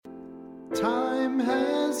Time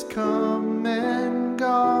has come and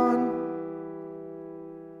gone.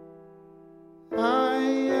 I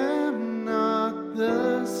am not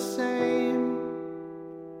the same.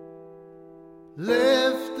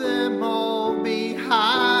 Left them all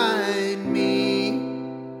behind me.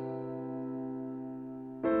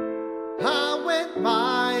 I went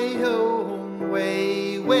my own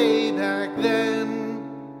way, way back then.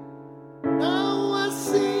 Now I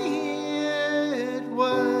see it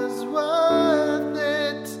was worth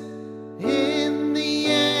it in the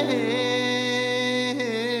end.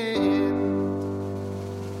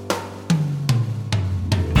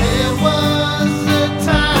 There was a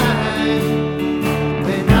time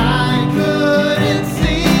when I couldn't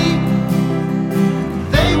see.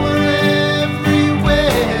 They were everywhere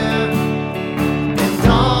and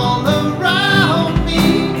all around me.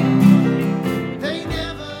 They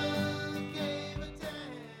never gave a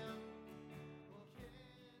damn.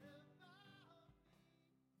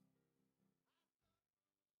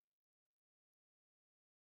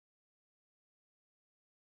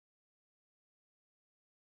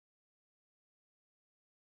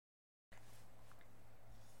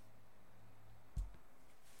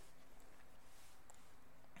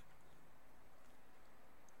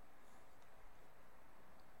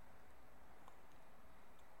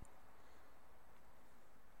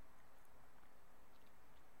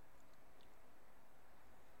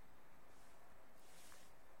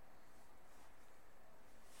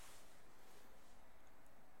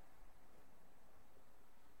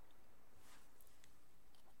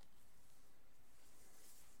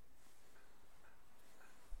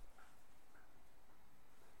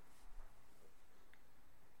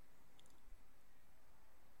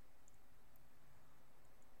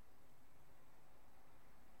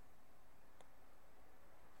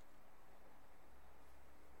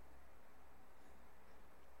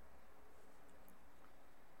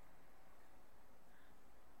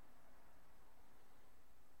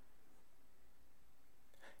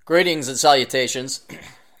 Greetings and salutations.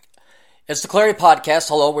 It's the Clary Podcast.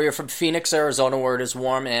 Hello, we're from Phoenix, Arizona, where it is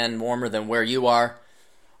warm and warmer than where you are.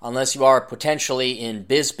 Unless you are potentially in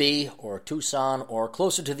Bisbee or Tucson or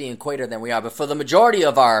closer to the equator than we are. But for the majority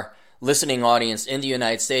of our listening audience in the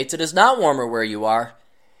United States, it is not warmer where you are.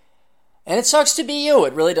 And it sucks to be you.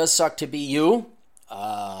 It really does suck to be you.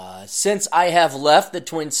 Since I have left the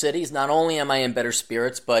Twin Cities, not only am I in better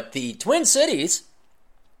spirits, but the Twin Cities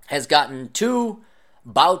has gotten 2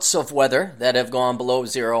 bouts of weather that have gone below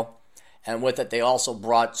zero, and with it they also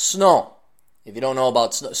brought snow. If you don't know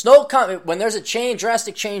about snow, when there's a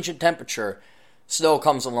drastic change in temperature, snow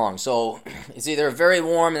comes along. So it's either very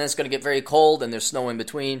warm and it's going to get very cold and there's snow in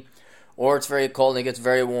between, or it's very cold and it gets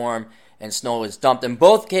very warm and snow is dumped. In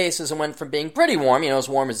both cases, it went from being pretty warm, as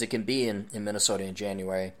warm as it can be in Minnesota in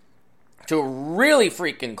January, to really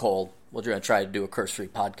freaking cold. We're going to try to do a curse-free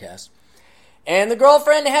podcast. And the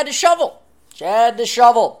girlfriend had to shovel. She had to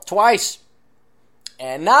shovel twice.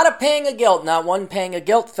 And not a pang of guilt. Not one pang of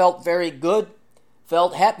guilt. Felt very good.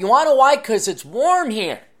 Felt happy. You want to know why? Because it's warm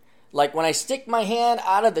here. Like when I stick my hand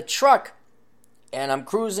out of the truck and I'm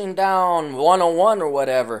cruising down 101 or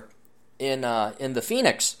whatever in the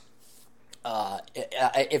Phoenix,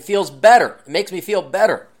 it feels better. It makes me feel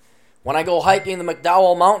better. When I go hiking the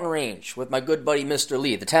McDowell Mountain Range with my good buddy Mr.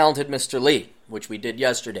 Lee, the talented Mr. Lee, which we did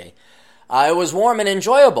yesterday. It was warm and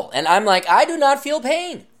enjoyable, and I'm like, I do not feel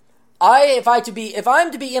pain. If I'm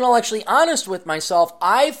to be intellectually honest with myself,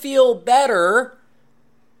 I feel better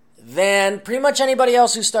than pretty much anybody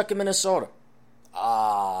else who's stuck in Minnesota.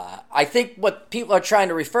 I think what people are trying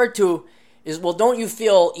to refer to is, well, don't you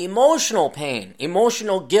feel emotional pain,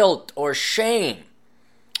 emotional guilt, or shame,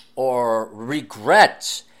 or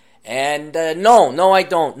regret? And no, I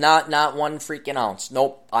don't. Not one freaking ounce.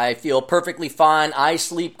 Nope. I feel perfectly fine. I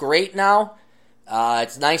sleep great now.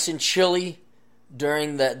 It's nice and chilly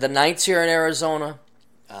during the nights here in Arizona.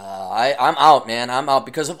 I'm out, man. I'm out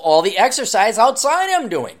because of all the exercise outside I'm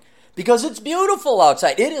doing. Because it's beautiful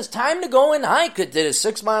outside. It is time to go and hike. I did a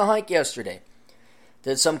 6-mile hike yesterday.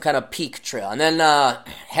 Did some kind of peak trail. And then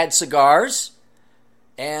had cigars.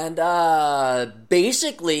 And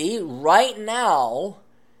basically, right now,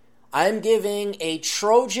 I'm giving a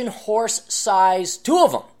Trojan horse size, two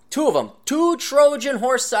Trojan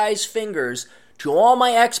horse size fingers to all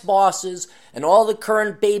my ex-bosses and all the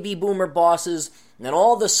current baby boomer bosses and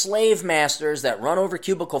all the slave masters that run over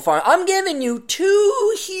Cubicle Farm. I'm giving you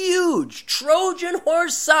 2 huge Trojan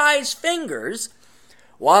horse size fingers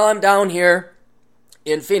while I'm down here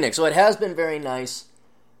in Phoenix. So it has been very nice.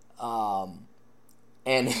 And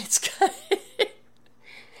it's kind of...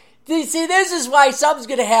 See, this is why something's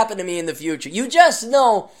going to happen to me in the future. You just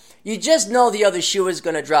know You just know the other shoe is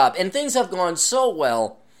going to drop. And things have gone so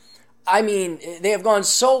well. I mean, they have gone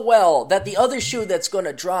so well that the other shoe that's going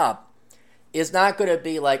to drop is not going to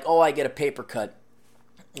be like, oh, I get a paper cut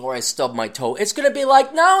or I stub my toe. It's going to be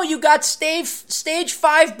like, no, you got stage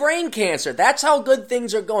 5 brain cancer. That's how good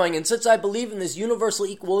things are going. And since I believe in this universal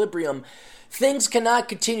equilibrium, things cannot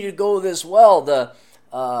continue to go this well. The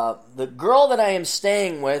girl that I am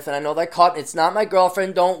staying with, and I know that it's not my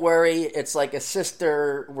girlfriend, don't worry. It's like a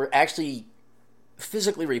sister. We're actually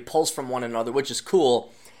physically repulsed from one another, which is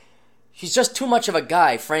cool. She's just too much of a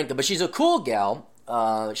guy, frankly, but she's a cool gal.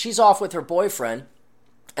 She's off with her boyfriend,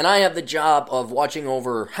 and I have the job of watching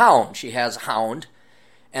over Hound. She has Hound,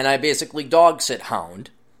 and I basically dog sit Hound.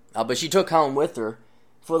 But she took Hound with her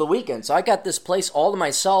for the weekend, so I got this place all to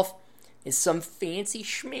myself. It's some fancy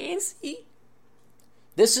schmancy.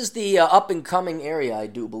 This is the up-and-coming area, I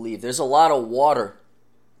do believe. There's a lot of water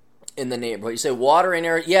in the neighborhood. You say water in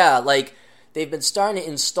area? Yeah, like they've been starting to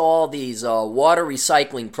install these water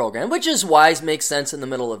recycling programs, which is wise, makes sense in the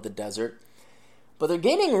middle of the desert. But they're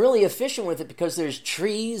getting really efficient with it because there's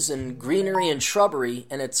trees and greenery and shrubbery,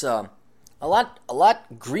 and it's a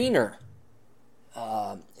lot greener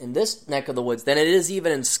in this neck of the woods than it is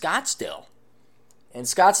even in Scottsdale. And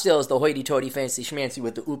Scottsdale is the hoity-toity fancy schmancy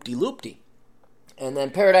with the oopty-loopty. And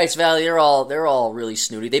then Paradise Valley, they're all really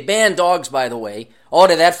snooty. They banned dogs, by the way. Oh,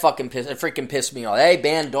 did that freaking piss me off. They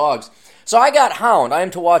banned dogs. So I got Hound. I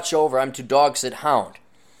am to watch over. I'm to dog sit Hound.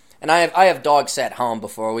 And I have dog sat Hound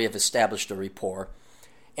before. We have established a rapport.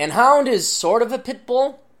 And Hound is sort of a pit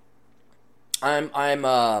bull. I'm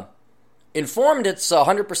informed it's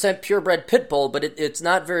 100% purebred pit bull, but it's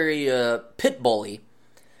not very pit bully.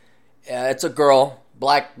 It's a girl.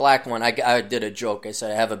 Black one. I did a joke. I said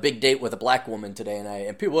I have a big date with a black woman today,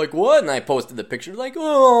 and people were like, what? And I posted the picture like,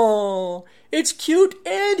 oh, it's cute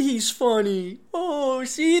and he's funny. Oh,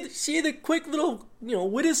 see the quick little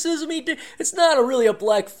witticism he did. It's not really a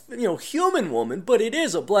black human woman, but it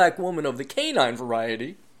is a black woman of the canine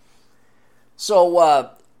variety. So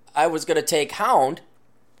I was gonna take Hound,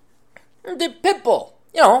 the pit bull.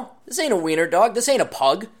 This ain't a wiener dog. This ain't a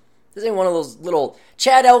pug. This ain't one of those little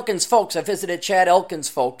Chad Elkins folks. I visited Chad Elkins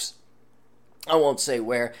folks. I won't say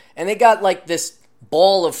where. And they got like this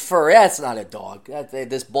ball of fur. That's not a dog.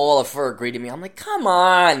 This ball of fur greeted me. I'm like, come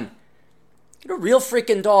on. Get a real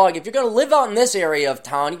freaking dog. If you're going to live out in this area of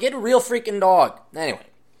town, you get a real freaking dog. Anyway.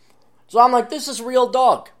 So I'm like, this is a real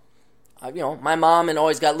dog. My mom and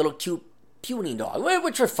always got little cute puny dog,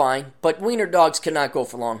 which are fine. But wiener dogs cannot go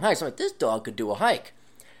for long hikes. I'm like, this dog could do a hike.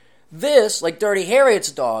 This, like Dirty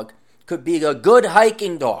Harriet's dog, could be a good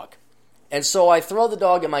hiking dog. And so I throw the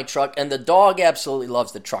dog in my truck, and the dog absolutely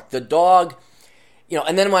loves the truck. The dog,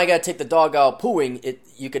 and then when I got to take the dog out pooing,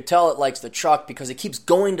 you could tell it likes the truck because it keeps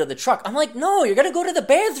going to the truck. I'm like, no, you're going to go to the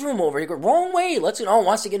bathroom over here. Wrong way. It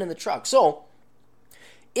wants to get in the truck. So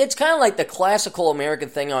it's kind of like the classical American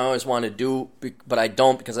thing I always want to do, but I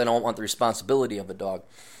don't because I don't want the responsibility of a dog.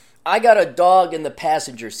 I got a dog in the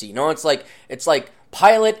passenger seat. It's like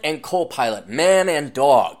pilot and co-pilot, man and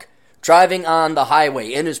dog. Driving on the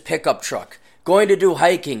highway in his pickup truck, going to do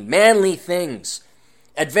hiking, manly things,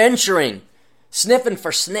 adventuring, sniffing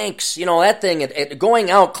for snakes, that thing, going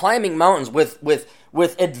out, climbing mountains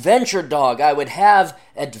with adventure dog. I would have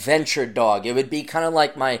adventure dog. It would be kind of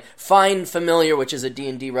like my Find Familiar, which is a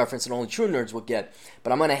D&D reference that only true nerds will get.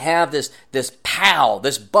 But I'm going to have this pal,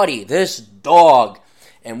 this buddy, this dog,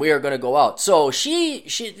 and we are going to go out. So she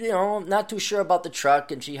not too sure about the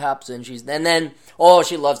truck, and she hops in. She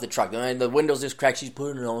loves the truck. The windows just cracked. She's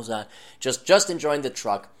putting her nose on, just enjoying the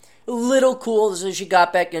truck. A little cool. So she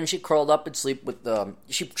got back in. She curled up and sleep with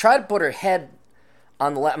she tried to put her head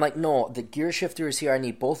on the lap. I'm like, no, the gear shifter is here. I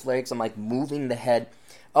need both legs. I'm like moving the head,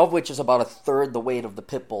 of which is about a third the weight of the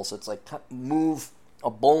pit bull. So it's like move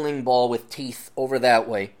a bowling ball with teeth over that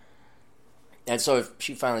way. And so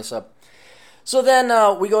she finally said. So then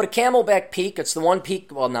we go to Camelback Peak. It's the one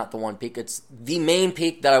peak, well, not the one peak. It's the main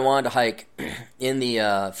peak that I wanted to hike in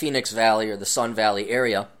the Phoenix Valley or the Sun Valley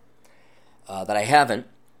area that I haven't.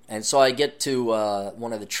 And so I get to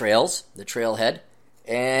one of the trails, the trailhead.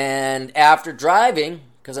 And after driving,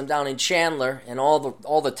 because I'm down in Chandler, and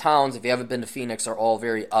all the towns, if you haven't been to Phoenix, are all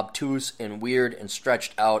very obtuse and weird and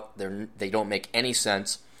stretched out. They don't make any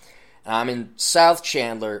sense. And I'm in South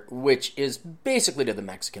Chandler, which is basically to the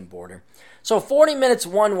Mexican border. So 40 minutes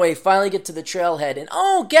one way, finally get to the trailhead,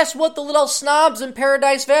 and guess what? The little snobs in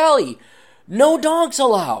Paradise Valley. No dogs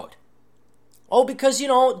allowed. Oh, because,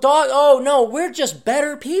 no, we're just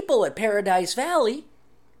better people at Paradise Valley.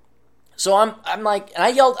 So I'm like, and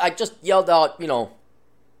I just yelled out,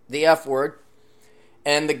 the F word.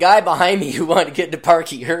 And the guy behind me who wanted to get into park,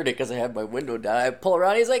 he heard it because I had my window down. I pull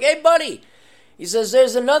around. He's like, "Hey, buddy." He says,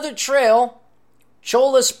 "There's another trail,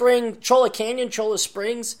 Cholla Canyon, Cholla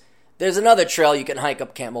Springs. There's another trail you can hike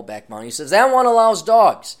up Camelback Mountain." He says, "That one allows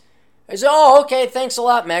dogs." I said, "Oh, okay, thanks a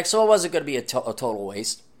lot, Max." So it wasn't going to be a total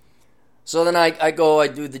waste. So then I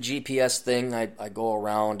do the GPS thing. I go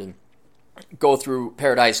around and go through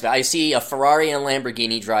Paradise Valley. I see a Ferrari and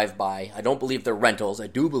Lamborghini drive by. I don't believe they're rentals. I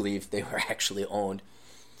do believe they were actually owned.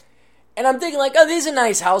 And I'm thinking like, oh, these are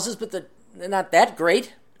nice houses, but they're not that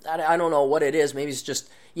great. I don't know what it is. Maybe it's just,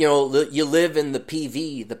 you live in the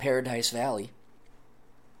PV, the Paradise Valley.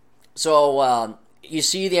 So you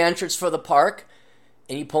see the entrance for the park,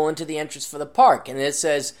 and you pull into the entrance for the park. And it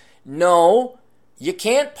says, no, you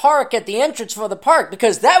can't park at the entrance for the park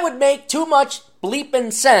because that would make too much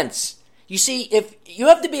bleeping sense. You see, if you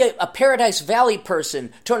have to be a Paradise Valley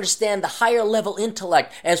person to understand the higher level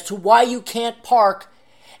intellect as to why you can't park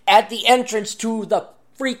at the entrance to the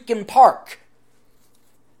freaking park.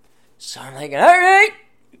 So I'm like, all right,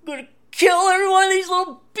 I'm going to kill every one of these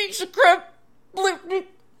little pieces of crap.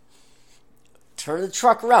 Turn the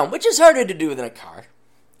truck around, which is harder to do than a car.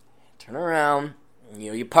 Turn around,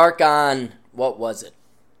 you park on, what was it?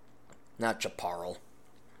 Not Chaparral.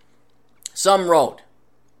 Some road.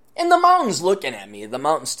 And the mountain's looking at me. The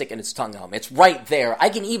mountain's sticking its tongue out. It's right there. I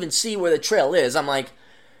can even see where the trail is. I'm like,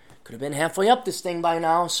 could have been halfway up this thing by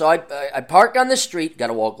now. So I park on the street. Got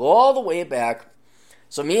to walk all the way back.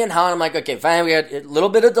 So me and Han, I'm like, okay, fine. We got a little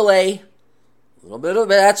bit of delay.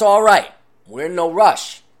 That's all right. We're in no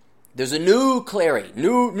rush. There's a new Clary.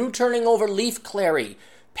 New turning over leaf Clary.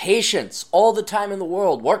 Patience all the time in the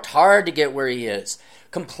world. Worked hard to get where he is.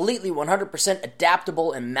 Completely 100%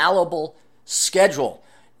 adaptable and malleable schedule.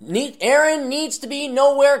 Aaron needs to be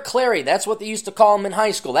nowhere Clary. That's what they used to call him in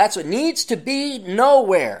high school. That's what needs to be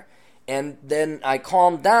nowhere. And then I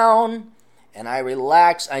calm down and I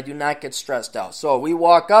relax. I do not get stressed out. So we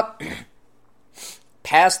walk up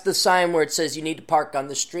past the sign where it says you need to park on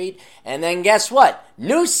the street. And then guess what?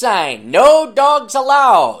 New sign. No dogs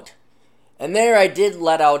allowed. And there I did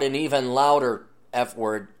let out an even louder F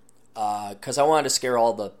word because I wanted to scare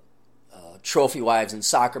all the trophy wives and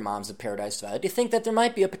soccer moms of Paradise Valley. Do you think that there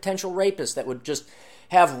might be a potential rapist that would just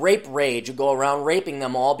have rape rage and go around raping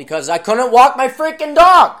them all because I couldn't walk my freaking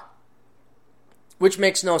dog? Which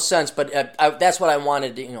makes no sense, but that's what I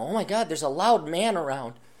wanted to, oh my God, there's a loud man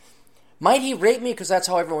around. Might he rape me? Because that's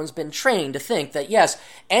how everyone's been trained to think that, yes,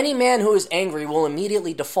 any man who is angry will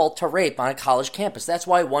immediately default to rape on a college campus. That's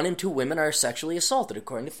why 1 in 2 women are sexually assaulted,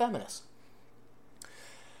 according to feminists.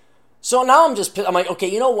 So now I'm like, okay,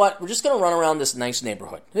 you know what? We're just going to run around this nice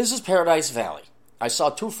neighborhood. This is Paradise Valley. I saw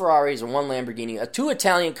 2 Ferraris and 1 Lamborghini. 2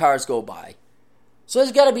 Italian cars go by. So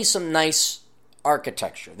there's got to be some nice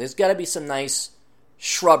architecture. There's got to be some nice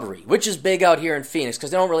shrubbery, which is big out here in Phoenix because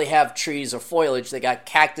they don't really have trees or foliage. They got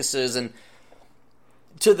cactuses, and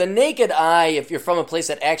to the naked eye, if you're from a place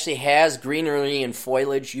that actually has greenery and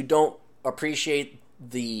foliage, you don't appreciate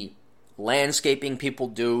the landscaping people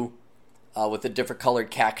do with the different colored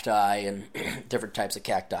cacti and different types of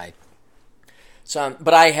cacti. So,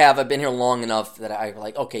 but I've been here long enough that I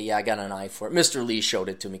like, okay, yeah, I got an eye for it. Mr. Lee showed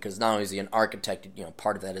it to me because not only is he an architect,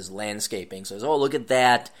 part of that is landscaping. So he's, oh, look at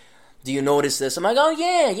that. Do you notice this? I'm like, oh,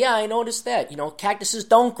 yeah, I noticed that. Cactuses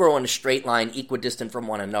don't grow in a straight line equidistant from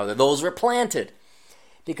one another. Those were planted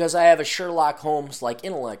because I have a Sherlock Holmes-like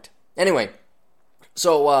intellect. Anyway,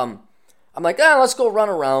 so I'm like, let's go run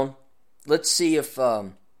around. Let's see if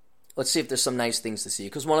there's some nice things to see.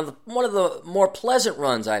 Because one of the more pleasant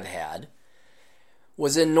runs I've had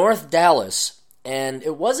was in North Dallas, and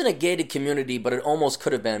it wasn't a gated community, but it almost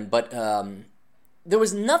could have been. But there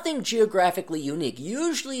was nothing geographically unique.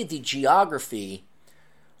 Usually the geography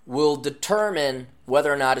will determine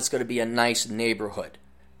whether or not it's going to be a nice neighborhood.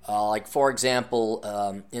 Like, for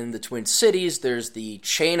example, in the Twin Cities, there's the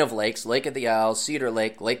chain of lakes, Lake of the Isles, Cedar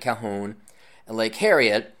Lake, Lake Calhoun, and Lake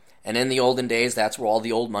Harriet. And in the olden days, that's where all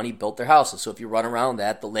the old money built their houses. So if you run around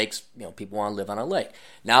that, the lakes, people want to live on a lake.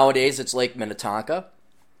 Nowadays, it's Lake Minnetonka.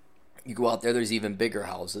 You go out there, there's even bigger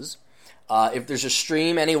houses. If there's a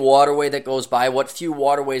stream, any waterway that goes by, what few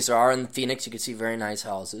waterways there are in Phoenix, you can see very nice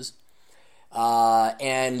houses.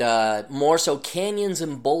 And more so canyons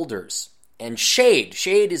and boulders. And shade.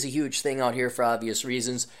 Shade is a huge thing out here for obvious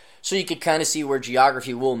reasons. So you could kind of see where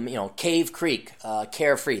geography will, Cave Creek,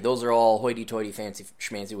 Carefree. Those are all hoity-toity, fancy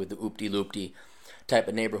schmancy with the oopty-loopty type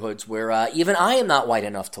of neighborhoods where even I am not white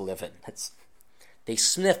enough to live in. They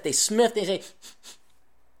sniff, they say,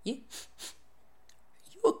 you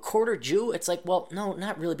a quarter Jew? It's like, well, no,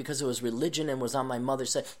 not really, because it was religion and was on my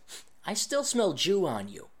mother's side. I still smell Jew on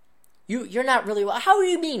you. You're not really white. How do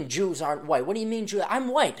you mean Jews aren't white? What do you mean Jews? I'm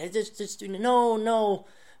white. No,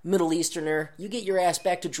 Middle Easterner. You get your ass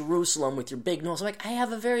back to Jerusalem with your big nose. I'm like, I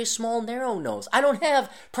have a very small, narrow nose. I don't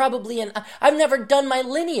have I've never done my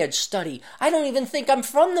lineage study. I don't even think I'm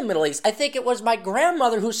from the Middle East. I think it was my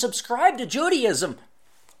grandmother who subscribed to Judaism.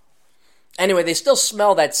 Anyway, they still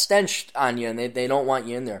smell that stench on you, and they don't want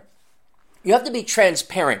you in there. You have to be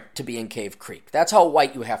transparent to be in Cave Creek. That's how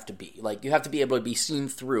white you have to be. Like, you have to be able to be seen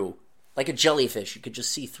through. Like a jellyfish, you could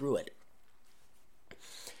just see through it.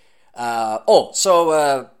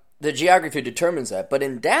 The geography determines that. But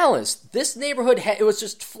in Dallas, this neighborhood, it was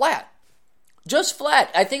just flat. Just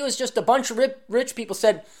flat. I think it was just a bunch of rich people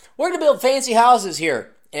said, we're going to build fancy houses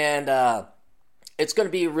here. And it's going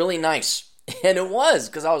to be really nice. And it was,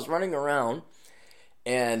 because I was running around.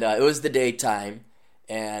 And it was the daytime.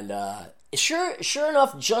 And sure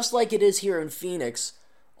enough, just like it is here in Phoenix,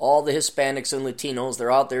 all the Hispanics and Latinos,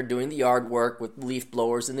 they're out there doing the yard work with leaf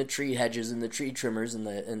blowers and the tree hedges and the tree trimmers and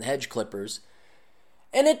the hedge clippers.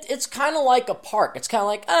 And it's kind of like a park. It's kind of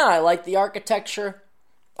like, I like the architecture.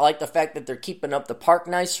 I like the fact that they're keeping up the park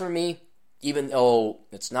nice for me. Even though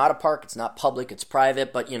it's not a park, it's not public, it's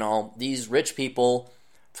private. But, these rich people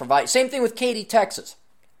provide. Same thing with Katy, Texas.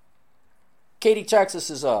 Katy, Texas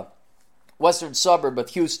is a western suburb of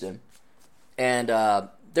Houston. And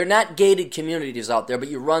they're not gated communities out there, but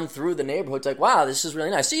you run through the neighborhood, it's like, wow, this is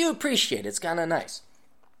really nice. So you appreciate it. It's kind of nice.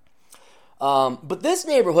 But this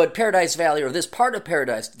neighborhood, Paradise Valley, or this part of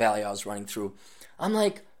Paradise Valley I was running through, I'm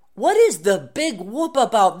like, what is the big whoop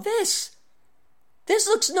about this? This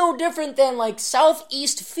looks no different than, like,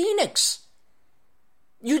 Southeast Phoenix.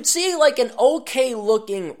 You'd see, like, an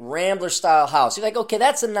okay-looking Rambler-style house. You're like, okay,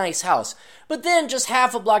 that's a nice house. But then just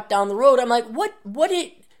half a block down the road, I'm like,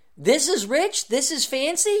 this is rich? This is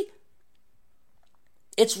fancy?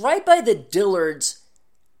 It's right by the Dillards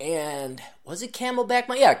and, was it Camelback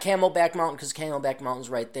Mountain? Yeah, Camelback Mountain, because Camelback Mountain's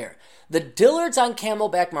right there. The Dillards on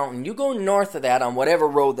Camelback Mountain, you go north of that on whatever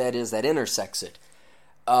road that is that intersects it.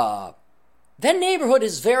 That neighborhood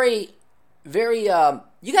is very, very,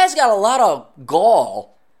 you guys got a lot of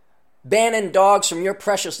gall banning dogs from your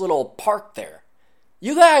precious little park there.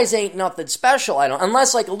 You guys ain't nothing special,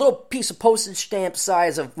 unless like a little piece of postage stamp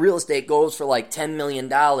size of real estate goes for like $10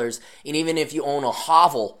 million, and even if you own a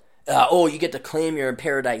hovel, you get to claim you're in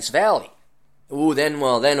Paradise Valley. Then,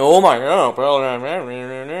 oh my God, Paradise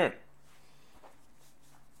Valley.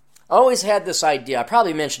 I always had this idea, I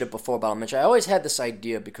probably mentioned it before, but I'll mention it. I always had this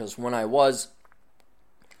idea because when I was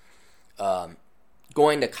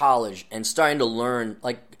going to college and starting to learn,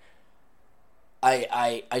 like,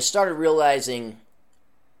 I started realizing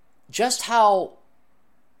just how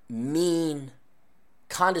mean,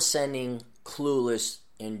 condescending, clueless,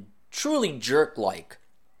 and truly jerk-like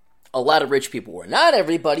a lot of rich people were. Not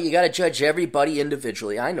everybody. You got to judge everybody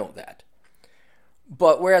individually. I know that.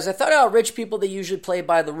 But whereas I thought, rich people, they usually play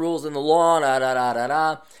by the rules and the law,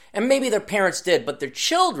 and maybe their parents did, but their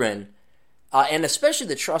children, and especially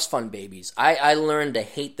the trust fund babies, I learned to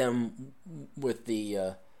hate them with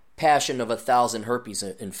the passion of 1,000 herpes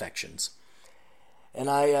infections. And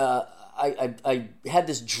I had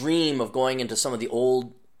this dream of going into some of the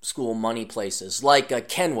old school money places, like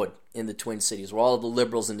Kenwood in the Twin Cities, where all the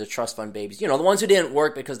liberals and the trust fund babies, the ones who didn't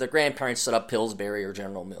work because their grandparents set up Pillsbury or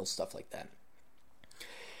General Mills, stuff like that.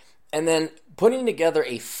 And then putting together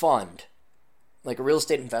a fund, like a real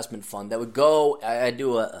estate investment fund, that would go, I'd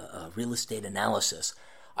do a real estate analysis.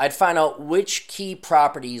 I'd find out which key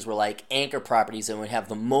properties were like anchor properties and would have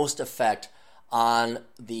the most effect on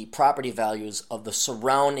the property values of the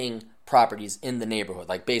surrounding properties in the neighborhood,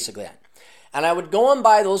 like basically that. And I would go and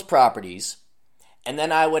buy those properties, and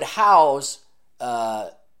then I would house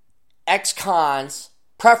ex-cons,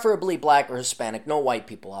 preferably black or Hispanic, no white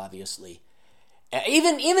people, obviously.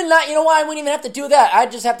 Even not, I wouldn't even have to do that.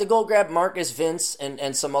 I'd just have to go grab Marcus, Vince,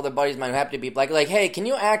 and some other buddies might happen to be black. Like, hey, can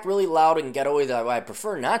you act really loud and get away that way? I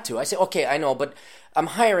prefer not to. I say, okay, I know, but I'm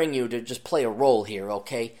hiring you to just play a role here,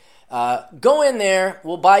 okay? Go in there,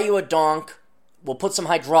 we'll buy you a donk, we'll put some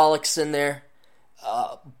hydraulics in there,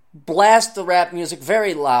 blast the rap music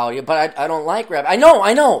very loud, but I don't like rap. I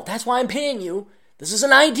know, that's why I'm paying you. This is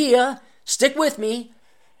an idea, stick with me,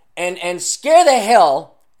 and scare the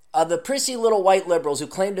hell of the prissy little white liberals who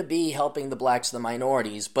claim to be helping the blacks and the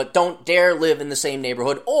minorities, but don't dare live in the same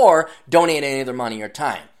neighborhood or donate any of their money or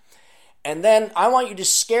time. And then I want you to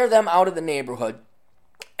scare them out of the neighborhood,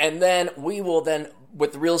 and then we will then,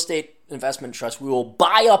 with the real estate investment trust, we will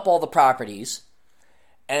buy up all the properties,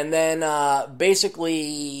 and then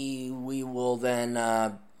basically we will then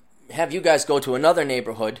have you guys go to another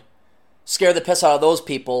neighborhood scare the piss out of those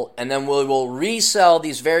people, and then we will resell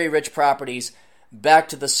these very rich properties back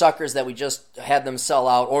to the suckers that we just had them sell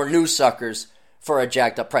out, or new suckers, for a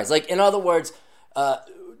jacked up price. Like, in other words,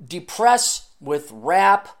 depress with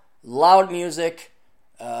rap, loud music.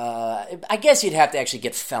 I guess you'd have to actually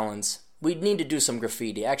get felons. We'd need to do some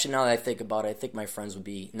graffiti. Actually, now that I think about it, I think my friends would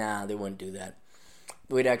be, nah, they wouldn't do that.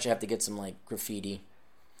 We'd actually have to get some, like, graffiti.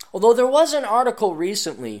 Although there was an article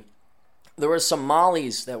recently, there were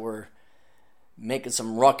Somalis that were making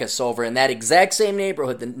some ruckus over in that exact same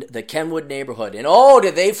neighborhood, the Kenwood neighborhood. And oh,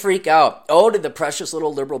 did they freak out. Oh, did the precious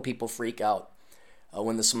little liberal people freak out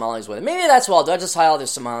when the Somalis went. Maybe that's why I'll just hire all the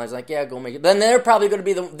Somalis. Like, yeah, go make it. Then they're probably going to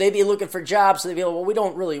be, they'd be looking for jobs. So they'd be like, well, we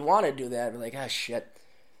don't really want to do that. We're like, ah, shit.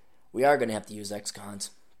 We are going to have to use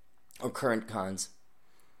ex-cons or current cons.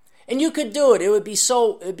 And you could do it. It'd be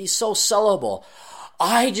so sellable.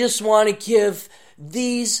 I just want to give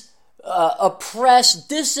these oppressed,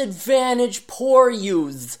 disadvantaged, poor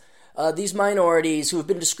youths, these minorities who have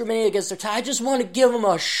been discriminated against their time, I just want to give them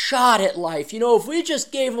a shot at life. You know, if we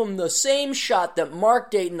just gave them the same shot that Mark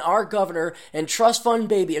Dayton, our governor, and trust fund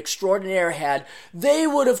baby extraordinaire had, they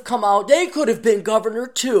would have come out, they could have been governor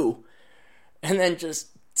too. And then just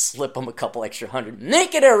slip them a couple extra hundred.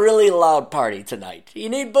 Make it a really loud party tonight. You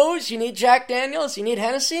need booze? You need Jack Daniels? You need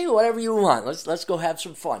Hennessy? Whatever you want. Let's go have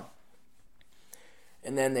some fun.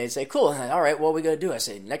 And then they say, cool, all right, what are we going to do? I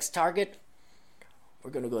say, next target, we're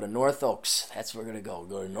going to go to North Oaks. That's where we're going to go.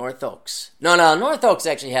 Go to North Oaks. No, North Oaks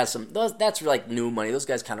actually has some, that's like new money. Those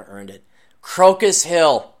guys kind of earned it. Crocus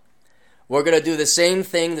Hill. We're going to do the same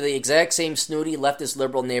thing to the exact same snooty leftist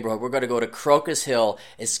liberal neighborhood. We're going to go to Crocus Hill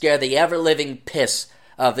and scare the ever-living piss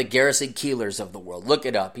of the Garrison Keillors of the world. Look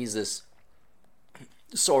it up. He's this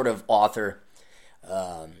sort of author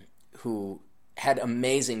who had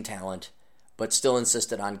amazing talent, but still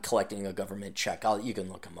insisted on collecting a government check. You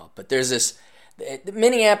can look him up. But there's this,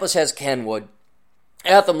 Minneapolis has Kenwood.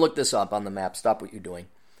 Atham, look this up on the map. Stop what you're doing.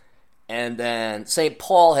 And then St.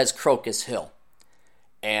 Paul has Crocus Hill.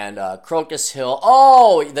 And Crocus Hill,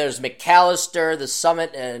 there's McAllister, the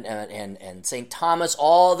Summit, and St. Thomas.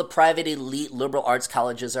 All the private elite liberal arts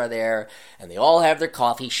colleges are there, and they all have their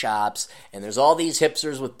coffee shops, and there's all these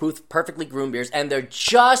hipsters with perfectly groomed beards, and they're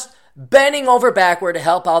just bending over backward to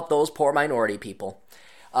help out those poor minority people.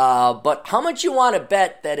 But how much you want to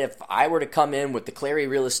bet that if I were to come in with the Clary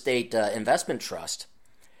Real Estate Investment Trust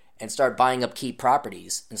and start buying up key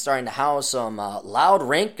properties and starting to house some loud,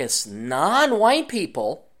 raucous, non-white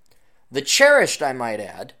people, the cherished, I might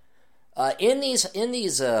add, in these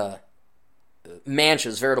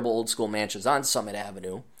mansions, veritable old-school mansions on Summit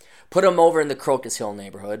Avenue, put them over in the Crocus Hill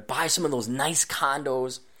neighborhood, buy some of those nice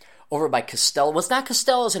condos over by Costello. Well, it's not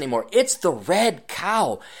Costello's anymore. It's the Red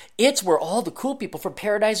Cow. It's where all the cool people from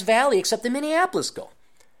Paradise Valley, except in Minneapolis, go.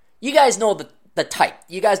 You guys know the type.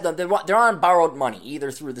 You guys know they're on borrowed money, either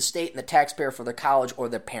through the state and the taxpayer for their college or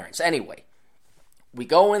their parents. Anyway, we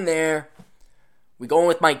go in there. We go in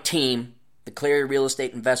with my team, the Clary Real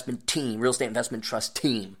Estate Investment Team, Real Estate Investment Trust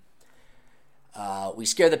Team. We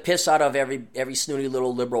scare the piss out of every snooty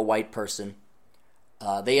little liberal white person.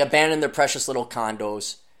 They abandon their precious little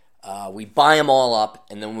condos. We buy them all up,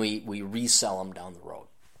 and then we resell them down the road.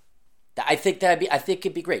 I think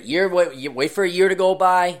it'd be great. You wait for a year to go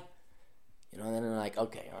by. You know, and then they're like,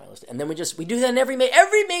 okay, all right, and then we do that in every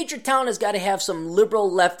major town has got to have some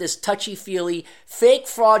liberal, leftist, touchy-feely, fake,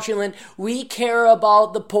 fraudulent, we care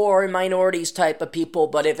about the poor and minorities type of people,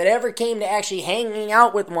 but if it ever came to actually hanging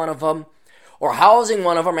out with one of them, or housing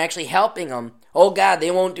one of them, or actually helping them, oh God,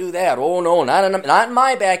 they won't do that. Oh no, not in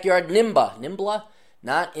my backyard. Nimbla,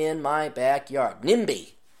 not in my backyard.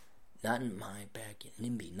 NIMBY, not in my backyard.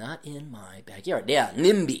 NIMBY, not in my backyard. Yeah,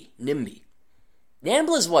 NIMBY.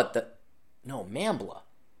 NAMBLA's what No, Mambla.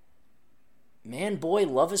 Man-Boy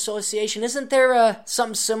Love Association. Isn't there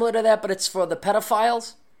something similar to that, but it's for the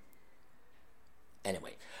pedophiles?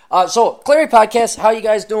 Anyway. So, Clary Podcast, how you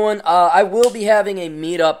guys doing? I will be having a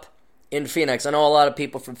meetup in Phoenix. I know a lot of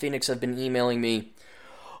people from Phoenix have been emailing me.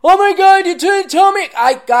 Oh my God, you didn't tell me.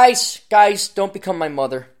 Guys, don't become my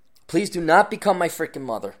mother. Please do not become my freaking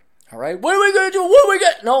mother. All right? What are we going to do? What are we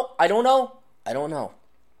going to... No, I don't know.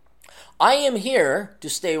 I am here to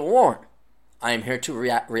stay warm. I am here to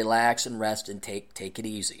relax and rest and take it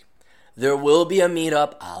easy. There will be a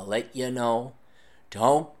meetup. I'll let you know.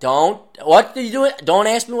 What are you doing? Don't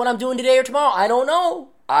ask me what I'm doing today or tomorrow. I don't know.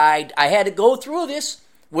 I had to go through this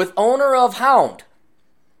with owner of Hound.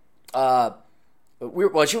 I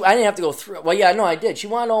didn't have to go through. Well, yeah, no, I did. She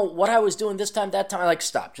wanted to know what I was doing this time, that time. I'm like,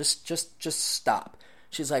 stop. Just stop.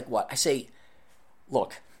 She's like, what? I say,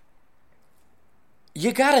 look,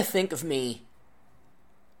 you got to think of me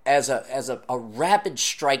as a rapid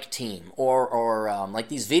strike team, or like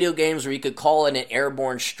these video games where you could call it an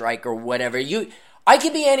airborne strike or whatever. I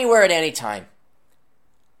could be anywhere at any time.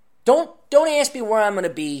 Don't ask me where I'm going to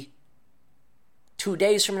be 2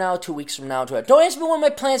 days from now, 2 weeks from now. Don't ask me what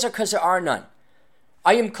my plans are, because there are none.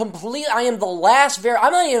 I am the last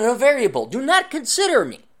I'm not even a variable. Do not consider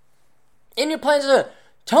me in your plans.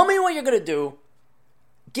 Tell me what you're going to do.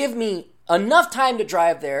 Give me enough time to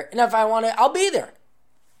drive there, and if I want to, I'll be there.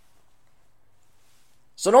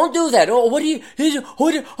 So don't do that. Oh,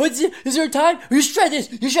 is there a time? You should try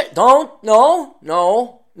this. You should. Don't.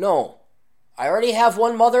 No. I already have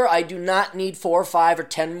one mother. I do not need 4 or 5 or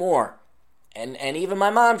 10 more. And even my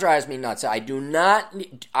mom drives me nuts. I do not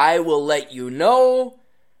need, I will let you know.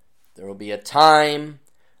 There will be a time.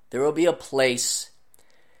 There will be a place.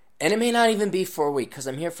 And it may not even be for a week, because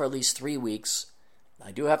I'm here for at least 3 weeks.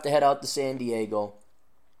 I do have to head out to San Diego.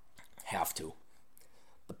 Have to.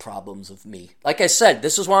 The problems of me. Like I said,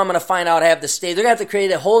 this is why I'm going to find out I have the stage. They're going to have to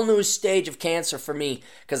create a whole new stage of cancer for me,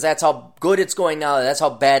 because that's how good it's going now. That's how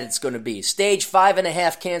bad it's going to be. Stage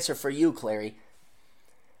 5.5 cancer for you, Clary.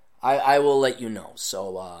 I will let you know.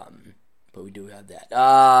 So, but we do have that.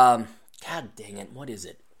 God dang it. What is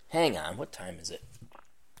it? Hang on. What time is it?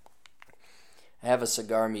 I have a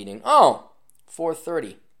cigar meeting. Oh,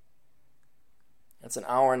 4:30. That's an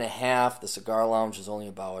hour and a half. The cigar lounge is only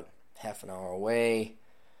about half an hour away.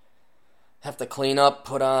 Have to clean up,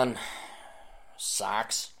 put on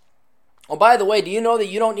socks. Oh, by the way, do you know that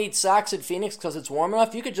you don't need socks in Phoenix because it's warm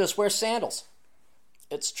enough? You could just wear sandals.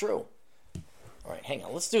 It's true. All right, hang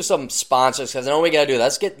on. Let's do some sponsors, because I know we got to do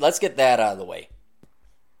that. Let's get that out of the way.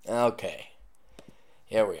 Okay.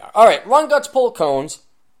 Here we are. All right, Run Guts Pull Cones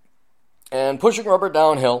and Pushing Rubber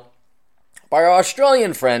Downhill by our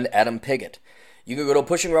Australian friend Adam Piggott. You can go to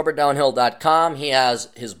pushingrubberdownhill.com. He has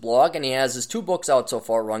his blog, and he has his 2 books out so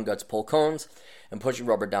far, Run Guts Pull Cones and Pushing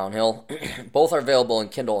Rubber Downhill. Both are available in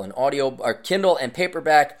Kindle and audio, or Kindle and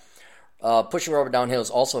paperback. Pushing Rubber Downhill is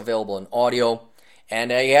also available in audio. And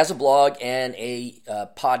he has a blog and a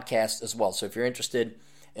podcast as well. So if you're interested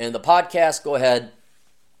in the podcast, go ahead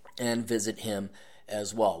and visit him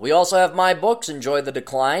as well. We also have my books, Enjoy the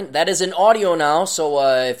Decline. That is in audio now. So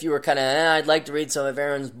if you were kind of, I'd like to read some of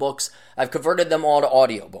Aaron's books, I've converted them all to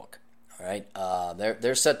audiobook. All right,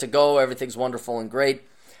 they're set to go. Everything's wonderful and great.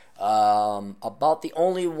 About the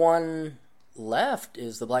only one left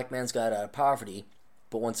is The Black Man's Guide Out of Poverty.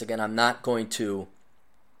 But once again, I'm not going to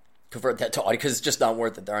convert that to audio because it's just not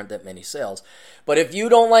worth it. There aren't that many sales. But if you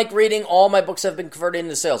don't like reading, all my books have been converted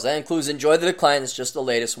into sales. That includes Enjoy the Decline. It's just the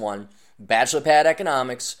latest one. Bachelor Pad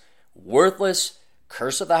Economics, Worthless,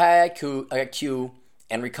 Curse of the High IQ,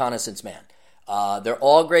 and Reconnaissance Man. They're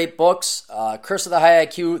all great books. Curse of the High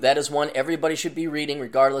IQ, that is one everybody should be reading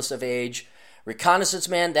regardless of age. Reconnaissance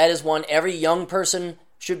Man, that is one every young person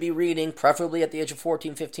should be reading, preferably at the age of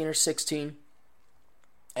 14, 15, or 16.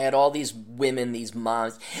 I had all these women, these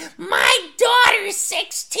moms. My daughter's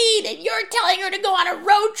 16 and you're telling her to go on a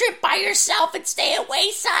road trip by herself and stay at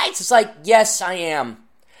Waysides. It's like, yes, I am.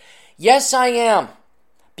 Yes, I am.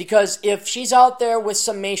 Because if she's out there with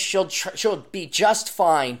some mace, she'll be just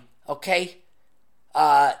fine, okay?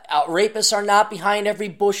 Rapists are not behind every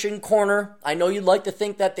bush and corner. I know you'd like to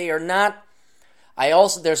think that they are not.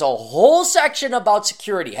 There's a whole section about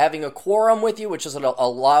security, having a quorum with you, which is a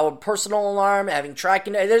loud personal alarm, having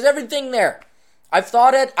tracking. There's everything there. I've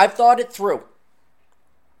thought it through.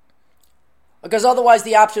 Because otherwise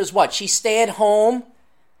the option is what? She stay at home.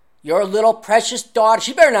 Your little precious daughter,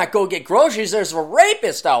 she better not go get groceries. There's a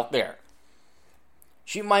rapist out there.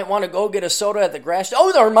 She might want to go get a soda at the grass.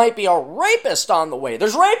 Oh, there might be a rapist on the way.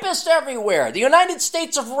 There's rapists everywhere. The United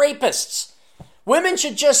States of rapists. Women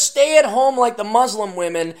should just stay at home like the Muslim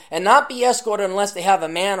women and not be escorted unless they have a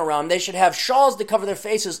man around. They should have shawls to cover their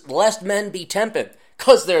faces lest men be tempted.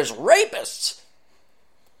 Because there's rapists.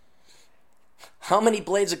 How many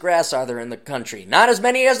blades of grass are there in the country? Not as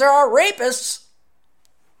many as there are rapists.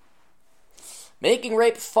 Making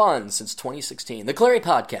rape fun since 2016. The Clary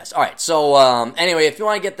Podcast. All right, so anyway, if you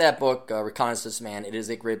want to get that book, Reconnaissance Man, it is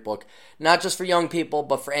a great book. Not just for young people,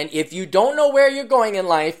 but and if you don't know where you're going in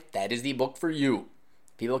life, that is the book for you.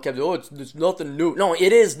 People kept, it's nothing new. No,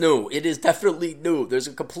 it is new. It is definitely new. There's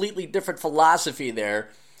a completely different philosophy there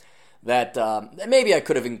that maybe I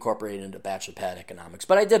could have incorporated into Bachelor Pad Economics,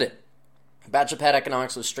 but I didn't. Bachelor Pad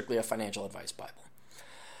Economics was strictly a financial advice Bible.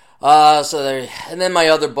 And then my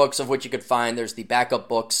other books, of which you could find, there's the backup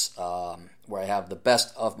books, where I have the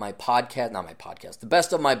best of my the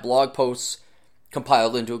best of my blog posts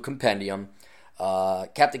compiled into a compendium,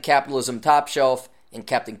 Captain Capitalism Top Shelf and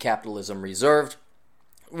Captain Capitalism Reserved.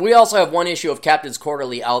 We also have one issue of Captain's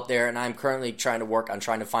Quarterly out there, and I'm currently trying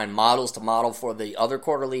to find models to model for the other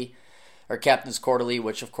quarterly, or Captain's Quarterly,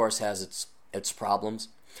 which of course has its problems.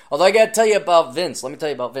 Although I gotta tell you about Vince. Let me tell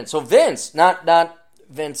you about Vince. So Vince, not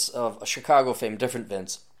Vince of Chicago fame, different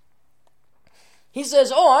Vince. He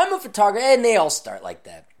says, "Oh, I'm a photographer," and they all start like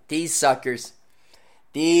that. These suckers,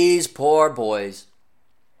 these poor boys.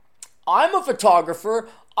 "I'm a photographer.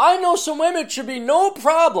 I know some women, it should be no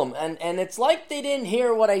problem." And it's like they didn't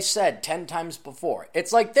hear what I said 10 times before.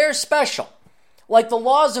 It's like they're special. Like the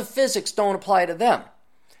laws of physics don't apply to them.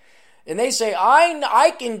 And they say,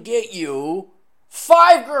 I can get you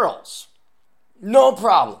 5 girls. No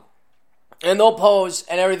problem. And they'll pose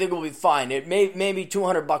and everything will be fine. It may be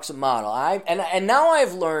 $200 a model. And now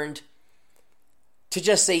I've learned to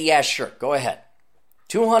just say, yeah, sure, go ahead.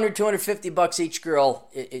 $250 each girl.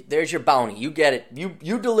 There's your bounty. You get it.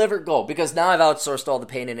 You deliver, go. Because now I've outsourced all the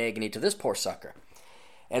pain and agony to this poor sucker.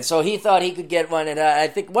 And so he thought he could get one. And I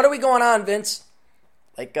think, what are we going on, Vince?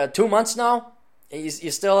 Like 2 months now? You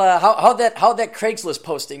still, how'd that Craigslist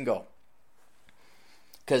posting go?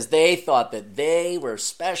 Because they thought that they were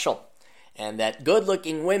special. And that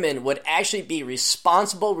good-looking women would actually be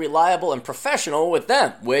responsible, reliable, and professional with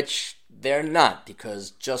them. Which they're not,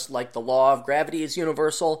 because just like the law of gravity is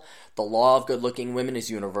universal, the law of good-looking women is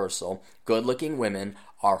universal. Good-looking women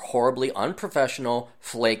are horribly unprofessional,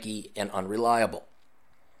 flaky, and unreliable.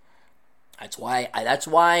 That's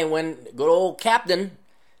why when good old Captain,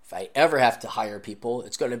 if I ever have to hire people,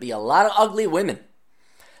 it's going to be a lot of ugly women.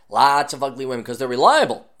 Lots of ugly women, because they're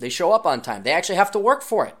reliable. They show up on time. They actually have to work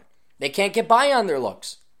for it. They can't get by on their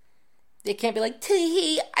looks. They can't be like,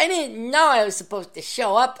 "Tee, I didn't know I was supposed to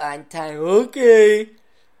show up on time." Okay.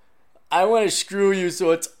 I want to screw you, so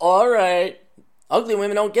it's alright. Ugly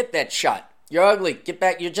women don't get that shot. You're ugly. Get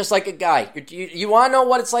back. You're just like a guy. You want to know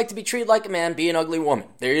what it's like to be treated like a man? Be an ugly woman.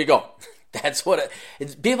 There you go. That's what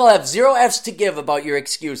people have 0 F's to give about your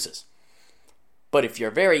excuses. But if you're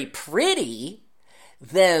very pretty,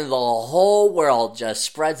 then the whole world just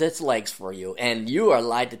spreads its legs for you, and you are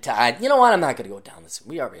lied to tie. You know what? I'm not going to go down this.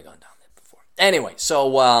 We already gone down that before. Anyway,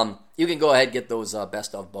 so you can go ahead and get those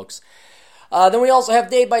best of books. Then we also have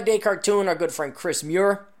Day by Day Cartoon, our good friend Chris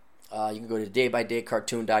Muir. You can go to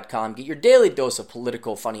daybydaycartoon.com, get your daily dose of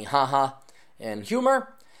political funny haha and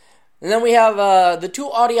humor. And then we have the 2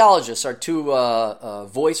 audiologists, our 2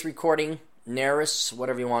 voice recording narrists,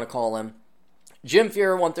 whatever you want to call them. Jim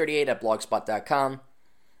Fear 138 at blogspot.com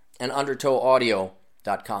and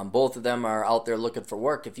undertowaudio.com. Both of them are out there looking for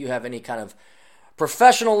work. If you have any kind of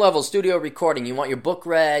professional level studio recording, you want your book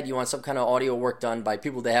read, you want some kind of audio work done by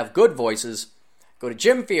people that have good voices, go to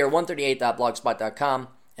jimfear138.blogspot.com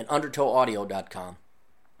and undertowaudio.com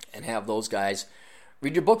and have those guys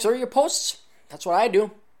read your books or your posts. That's what I do.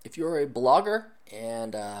 If you're a blogger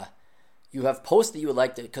and you have posts that you would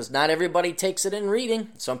like to, because not everybody takes it in reading.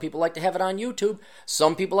 Some people like to have it on YouTube.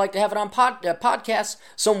 Some people like to have it on podcasts.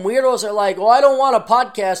 Some weirdos are like, "Oh, I don't want a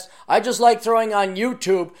podcast. I just like throwing on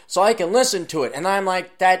YouTube so I can listen to it." And I'm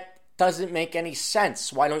like, that doesn't make any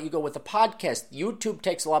sense. Why don't you go with a podcast? YouTube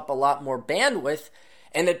takes up a lot more bandwidth,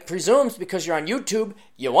 and it presumes because you're on YouTube,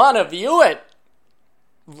 you want to view it.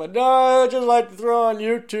 But no, I just like to throw on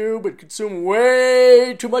YouTube and consume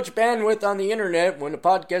way too much bandwidth on the internet when a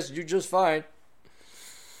podcast do just fine.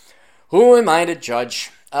 Who am I to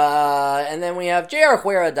judge? And then we have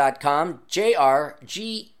jrguerra.com,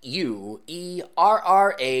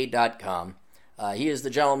 JRGUERRA.com. He is the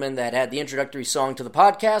gentleman that had the introductory song to the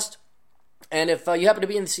podcast. And if you happen to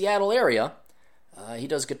be in the Seattle area, he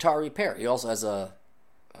does guitar repair. He also has a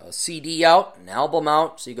CD out, an album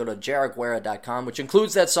out, so you go to jrguerra.com, which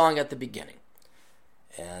includes that song at the beginning.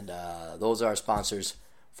 And those are our sponsors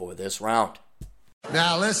for this round.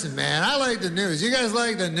 Now listen, man, I like the news. You guys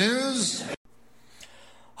like the news?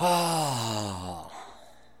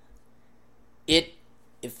 It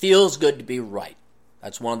feels good to be right.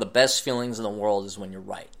 That's one of the best feelings in the world, is when you're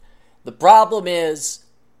right. The problem is,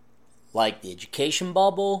 like the education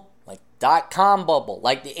bubble, like .com bubble,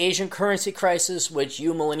 like the Asian currency crisis, which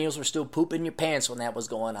you millennials were still pooping your pants when that was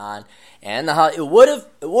going on, and it would have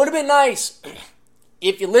been nice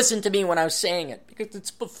if you listened to me when I was saying it, because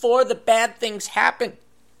it's before the bad things happen.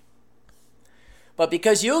 But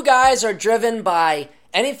because you guys are driven by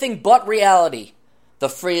anything but reality, the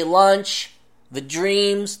free lunch, the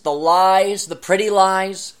dreams, the lies, the pretty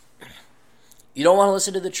lies, you don't want to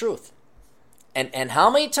listen to the truth. And how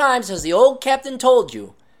many times has the old captain told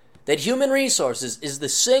you that human resources is the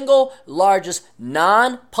single largest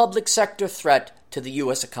non-public sector threat to the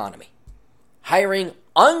U.S. economy? Hiring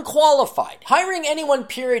unqualified, hiring anyone,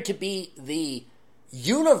 period, to be the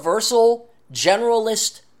universal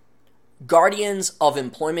generalist guardians of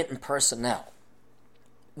employment and personnel.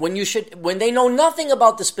 When they know nothing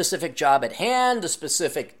about the specific job at hand, the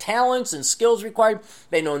specific talents and skills required,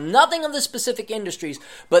 they know nothing of the specific industries,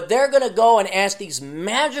 but they're going to go and ask these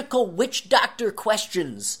magical witch doctor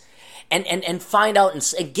questions and find out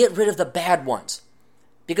and get rid of the bad ones.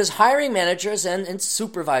 Because hiring managers and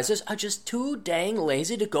supervisors are just too dang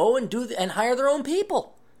lazy to go and hire their own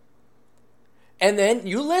people. And then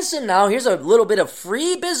you listen now, here's a little bit of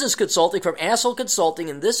free business consulting from Asshole Consulting,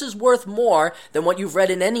 and this is worth more than what you've read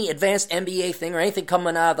in any advanced MBA thing or anything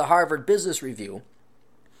coming out of the Harvard Business Review,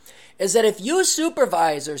 is that if you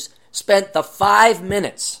supervisors spent the 5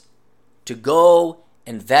 minutes to go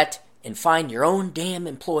and vet and find your own damn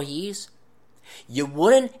employees, you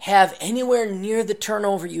wouldn't have anywhere near the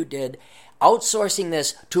turnover you did outsourcing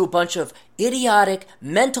this to a bunch of idiotic,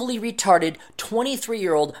 mentally retarded,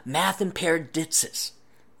 23-year-old math-impaired ditzes.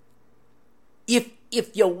 If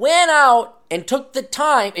you went out and took the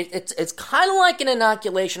time, it's kind of like an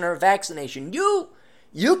inoculation or a vaccination.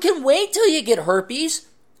 You can wait till you get herpes,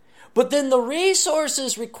 but then the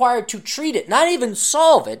resources required to treat it, not even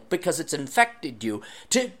solve it because it's infected you,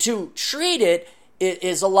 to treat it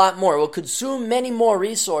is a lot more. It will consume many more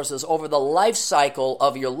resources over the life cycle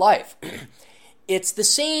of your life. It's the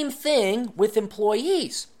same thing with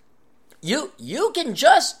employees. You can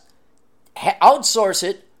just outsource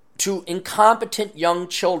it to incompetent young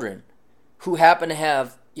children who happen to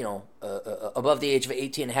have, above the age of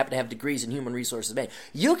 18 and happen to have degrees in human resources management.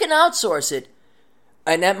 You can outsource it,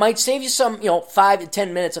 and that might save you some, 5 to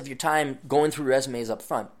 10 minutes of your time going through resumes up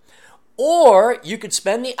front. Or you could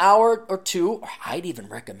spend the hour or two, or I'd even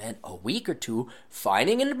recommend a week or two,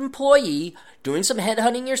 finding an employee, doing some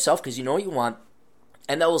headhunting yourself because you know what you want,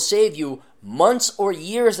 and that will save you months or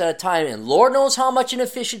years at a time, and Lord knows how much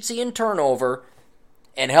inefficiency and turnover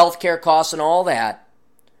and healthcare costs and all that,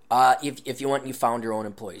 if you went and you found your own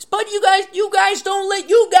employees. But you guys don't let,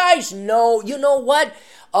 you guys know, you know what?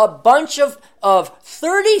 A bunch of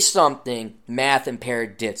 30-something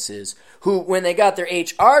math-impaired ditzes who, when they got their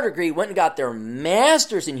HR degree, went and got their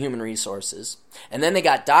master's in human resources, and then they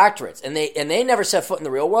got doctorates, and they never set foot in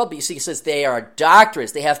the real world, but you see, it says they are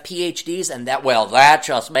doctorates, they have PhDs, and that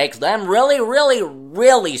just makes them really, really,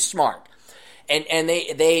 really smart. And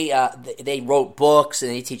they wrote books,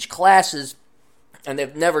 and they teach classes, and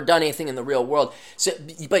they've never done anything in the real world. So,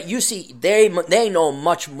 but you see, they know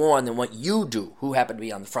much more than what you do, who happen to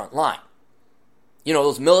be on the front line.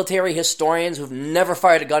 Those military historians who've never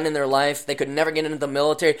fired a gun in their life, they could never get into the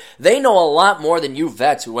military, they know a lot more than you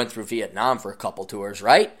vets who went through Vietnam for a couple tours,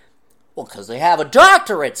 right? Well, because they have a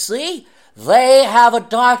doctorate, see? They have a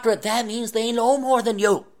doctorate. That means they know more than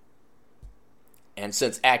you. And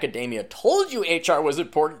since academia told you HR was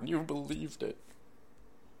important, you believed it.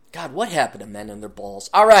 God, what happened to men and their balls?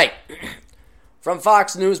 All right. From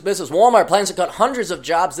Fox News Business, Walmart plans to cut hundreds of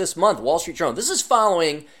jobs this month, Wall Street Journal. This is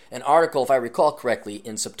following an article, if I recall correctly,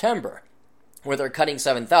 in September, where they're cutting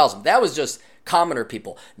 7,000. That was just commoner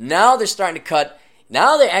people. Now they're starting to cut,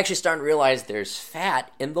 now they're actually starting to realize there's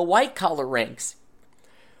fat in the white-collar ranks.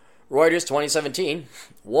 Reuters 2017,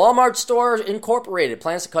 Walmart Store Incorporated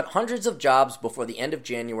plans to cut hundreds of jobs before the end of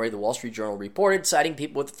January, the Wall Street Journal reported, citing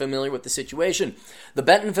people familiar with the situation. The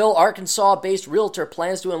Bentonville, Arkansas-based realtor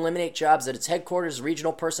plans to eliminate jobs at its headquarters,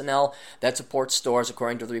 regional personnel that support stores,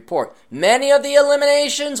 according to the report. Many of the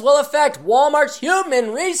eliminations will affect Walmart's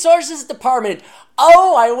Human Resources Department.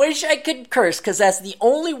 Oh, I wish I could curse, because that's the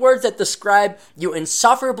only words that describe you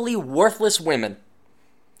insufferably worthless women.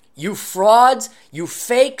 You frauds, you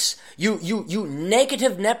fakes, you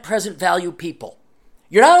negative net present value people.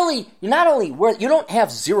 You're not only worth, you don't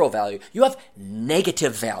have zero value, you have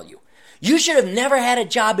negative value. You should have never had a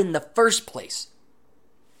job in the first place.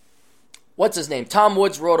 What's his name? Tom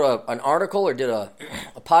Woods wrote an article or did a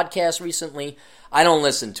podcast recently. I don't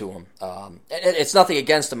listen to him. It's nothing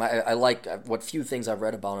against him. I like what few things I've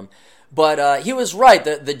read about him. But he was right.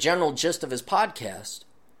 The general gist of his podcast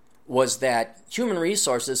was that human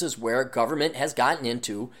resources is where government has gotten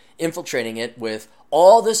into, infiltrating it with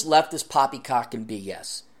all this leftist poppycock and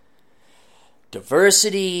BS.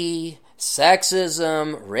 Diversity,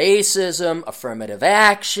 sexism, racism, affirmative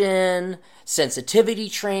action, sensitivity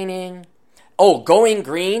training. Oh, going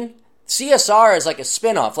green. CSR is like a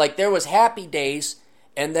spinoff. Like there was Happy Days,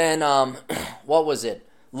 and then, what was it?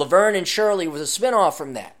 Laverne and Shirley was a spinoff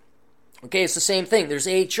from that. Okay, it's the same thing. There's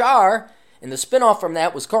HR, and the spinoff from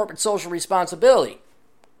that was corporate social responsibility.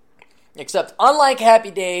 Except, unlike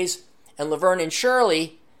Happy Days and Laverne and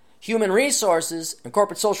Shirley, human resources and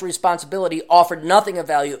corporate social responsibility offered nothing of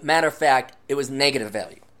value. Matter of fact, it was negative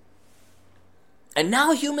value. And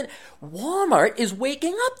now Walmart is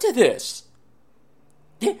waking up to this.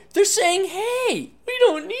 They're saying, hey, we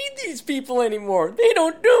don't need these people anymore. They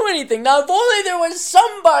don't do anything. Now, if only there was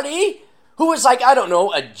somebody who was like, I don't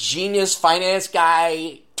know, a genius finance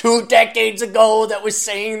guy 2 decades ago that was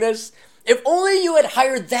saying this. If only you had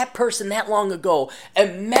hired that person that long ago,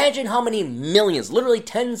 imagine how many millions, literally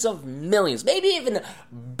tens of millions, maybe even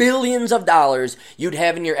billions of dollars you'd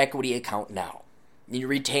have in your equity account now, in your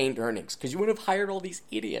retained earnings, because you would have hired all these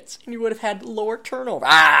idiots, and you would have had lower turnover.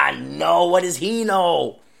 No, what does he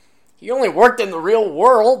know? He only worked in the real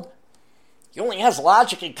world. He only has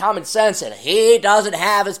logic and common sense, and he doesn't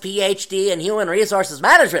have his PhD in human resources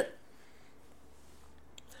management.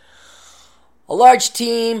 A large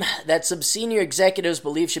team that some senior executives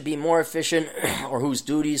believe should be more efficient or whose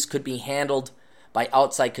duties could be handled by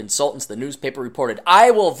outside consultants, the newspaper reported.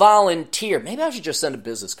 I will volunteer. Maybe I should just send a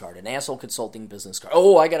business card, an asshole consulting business card.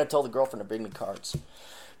 Oh, I got to tell the girlfriend to bring me cards.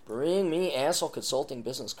 Bring me asshole consulting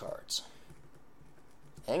business cards.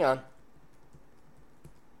 Hang on.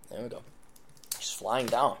 There we go. She's flying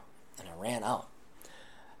down, and I ran out.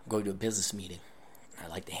 I'm going to a business meeting. I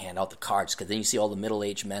like to hand out the cards, because then you see all the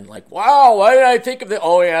middle-aged men like, wow, why did I think of that?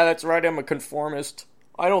 Oh, yeah, that's right, I'm a conformist.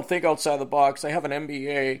 I don't think outside the box. I have an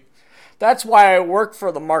MBA. That's why I work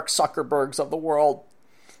for the Mark Zuckerbergs of the world.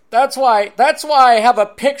 That's why I have a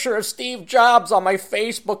picture of Steve Jobs on my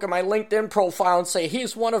Facebook and my LinkedIn profile and say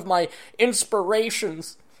he's one of my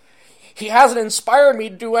inspirations. He hasn't inspired me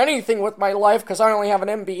to do anything with my life because I only have an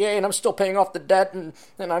MBA and I'm still paying off the debt and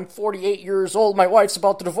I'm 48 years old. My wife's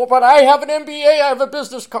about to divorce, but I have an MBA. I have a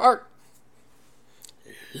business card.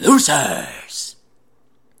 Losers.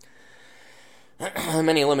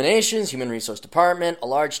 Many eliminations, human resource department, a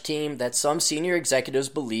large team that some senior executives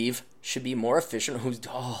believe should be more efficient.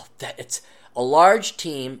 It's a large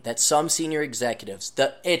team that some senior executives,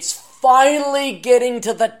 it's finally getting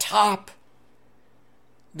to the top.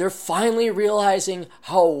 They're finally realizing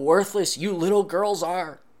how worthless you little girls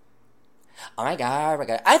are. Oh my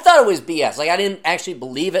God. I thought it was BS. I didn't actually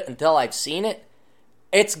believe it until I've seen it.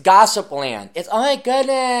 It's gossip land. It's, oh my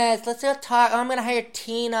goodness, let's go talk. I'm going to hire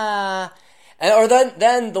Tina. Or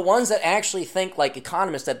then the ones that actually think like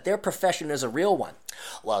economists that their profession is a real one.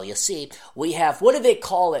 Well, you see, we have, what do they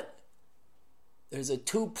call it? There's a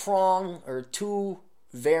 2-prong or 2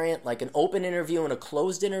 variant, like an open interview and a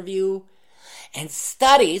closed interview. And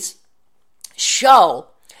studies show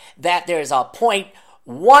that there's a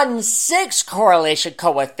 0.16 correlation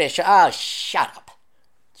coefficient. Oh, shut up.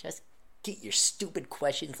 Just get your stupid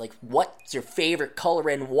questions like what's your favorite color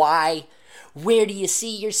and why? Where do you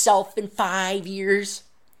see yourself in 5 years?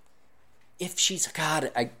 If she's, God,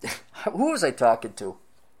 who was I talking to?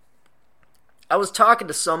 I was talking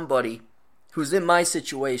to somebody who's in my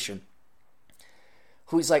situation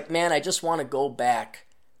who's like, man, I just want to go back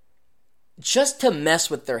just to mess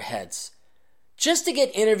with their heads. Just to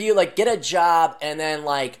get interviewed, like get a job and then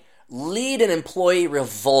like lead an employee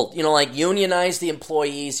revolt. You know, like unionize the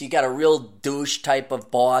employees. You got a real douche type of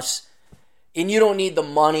boss. And you don't need the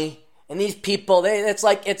money. And these people, it's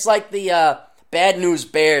like the Bad News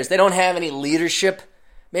Bears. They don't have any leadership.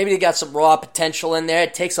 Maybe they got some raw potential in there.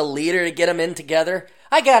 It takes a leader to get them in together.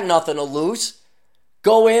 I got nothing to lose.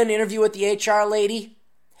 Go in, interview with the HR lady.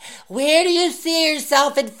 Where do you see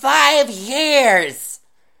yourself in 5 years?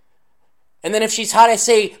 And then if she's hot, I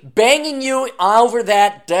say, banging you over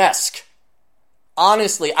that desk.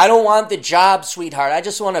 Honestly, I don't want the job, sweetheart. I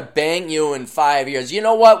just want to bang you in 5 years. You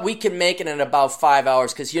know what? We can make it in about 5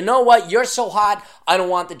 hours. Because you know what? You're so hot, I don't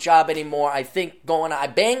want the job anymore. I think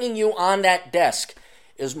banging you on that desk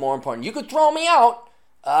is more important. You could throw me out.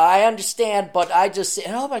 I understand, but I just say,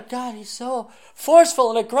 oh my God, he's so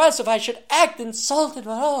forceful and aggressive. I should act insulted,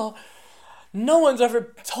 but no one's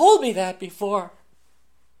ever told me that before.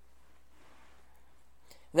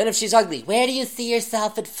 Then if she's ugly, where do you see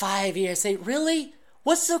yourself in 5 years? Say, really?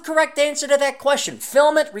 What's the correct answer to that question?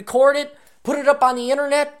 Film it, record it, put it up on the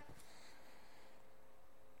internet?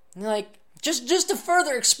 Like, just to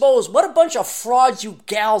further expose what a bunch of frauds you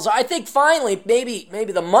gals are. I think finally, maybe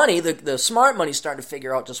the money, the smart money's starting to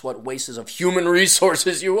figure out just what wastes of human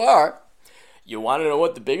resources you are. You want to know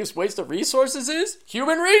what the biggest waste of resources is?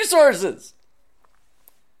 Human resources!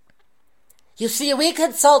 You see, we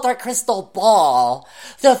consult our crystal ball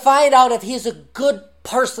to find out if he's a good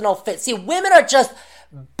personal fit. See, women are just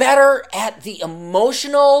better at the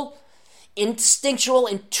emotional, instinctual,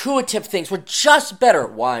 intuitive things. We're just better.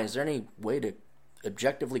 Why? Is there any way to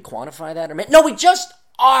objectively quantify that? No, we just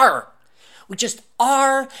are. We just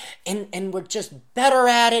are, and we're just better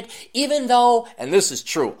at it, even though, and this is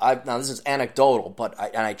true, now this is anecdotal, but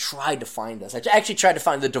I tried to find this. I actually tried to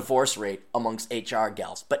find the divorce rate amongst HR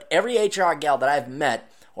gals. But every HR gal that I've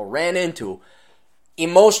met or ran into,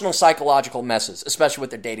 emotional, psychological messes, especially with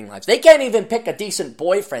their dating lives. They can't even pick a decent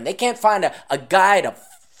boyfriend. They can't find a guy to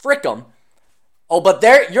frick them. Oh, but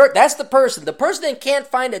that's the person. The person that can't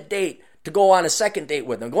find a date to go on a second date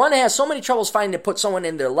with them. Going to have so many troubles finding to put someone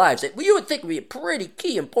in their lives that you would think would be a pretty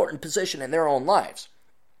key, important position in their own lives.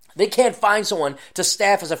 They can't find someone to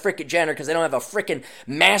staff as a frickin' janitor because they don't have a frickin'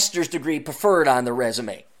 master's degree preferred on their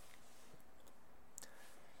resume.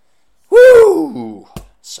 Woo!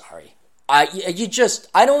 Sorry. I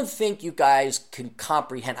don't think you guys can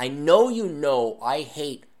comprehend. I know I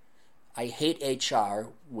hate HR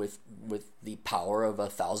with the power of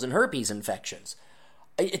 1,000 herpes infections.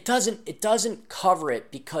 It doesn't cover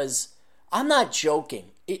it because I'm not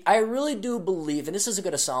joking. I really do believe, and this isn't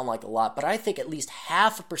going to sound like a lot, but I think at least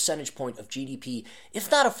half a percentage point of GDP,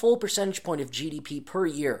 if not a full percentage point of GDP per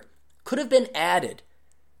year, could have been added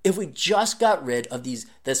if we just got rid of this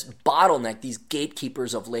bottleneck, these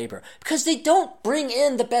gatekeepers of labor, because they don't bring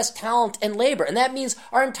in the best talent and labor. And that means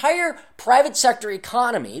our entire private sector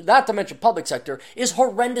economy, not to mention public sector, is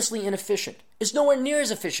horrendously inefficient. It's nowhere near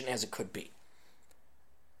as efficient as it could be.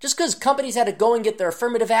 Just because companies had to go and get their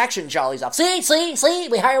affirmative action jollies off. See,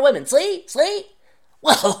 we hire women. See?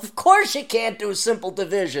 Well, of course you can't do simple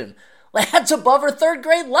division. That's above her third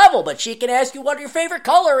grade level, but she can ask you what your favorite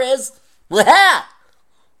color is. Blah!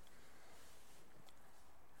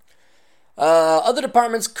 Other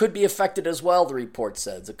departments could be affected as well, the report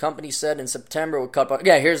says. The company said in September it would cut about...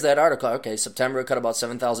 Yeah, here's that article. Okay, September it cut about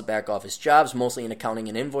 7,000 back office jobs, mostly in accounting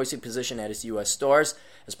and invoicing position at its U.S. stores,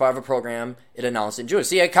 as part of a program it announced in June.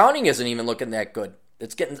 See, accounting isn't even looking that good.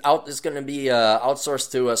 It's going to be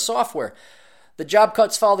outsourced to software. The job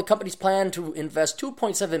cuts follow the company's plan to invest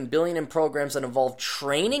 $2.7 billion in programs that involve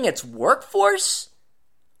training its workforce.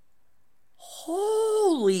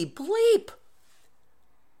 Holy bleep.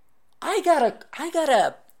 I got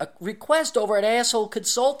a request over at Asshole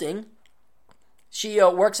Consulting. She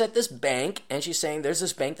works at this bank, and she's saying there's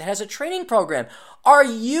this bank that has a training program. Are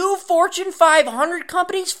you Fortune 500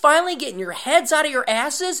 companies finally getting your heads out of your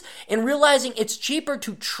asses and realizing it's cheaper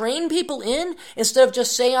to train people in instead of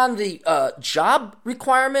just say on the job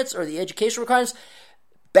requirements or the education requirements,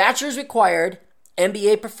 bachelor's required,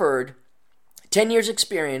 MBA preferred, 10 years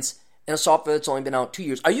experience, and a software that's only been out 2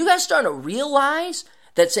 years? Are you guys starting to realize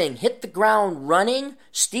that saying hit the ground running,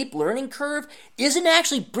 steep learning curve, isn't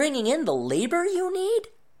actually bringing in the labor you need?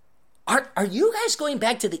 Are you guys going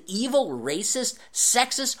back to the evil, racist,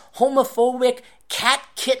 sexist, homophobic, cat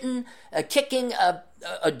kitten, kicking, a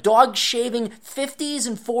dog shaving 50s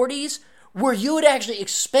and 40s, where you would actually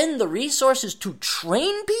expend the resources to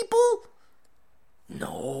train people?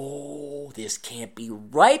 No, this can't be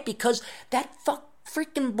right, because that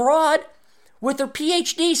freaking broad with her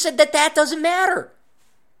PhD said that doesn't matter.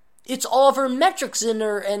 It's all of her metrics in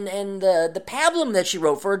her and the pablum that she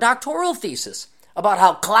wrote for her doctoral thesis about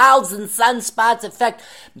how clouds and sunspots affect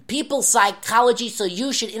people's psychology, so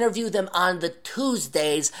you should interview them on the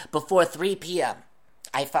Tuesdays before 3 p.m.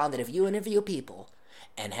 I found that if you interview people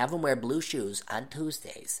and have them wear blue shoes on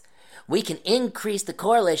Tuesdays, we can increase the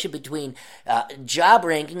correlation between job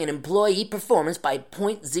ranking and employee performance by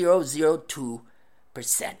 0.002%.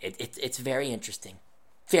 It's very interesting.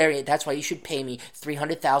 That's why you should pay me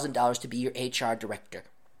 $300,000 to be your HR director.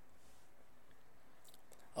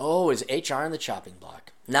 Oh, is HR on the chopping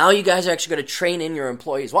block? Now you guys are actually going to train in your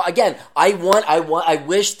employees. Well, again, I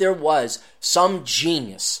wish there was some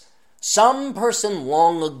genius, some person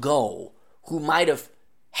long ago who might have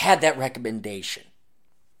had that recommendation.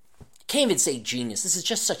 Can't even say genius. This is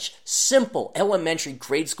just such simple, elementary,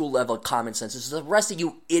 grade school level common sense. This is the rest of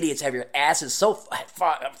you idiots have your asses so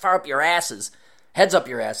far up your asses. Heads up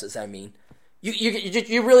your asses, I mean.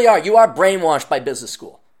 You really are. You are brainwashed by business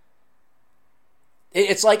school.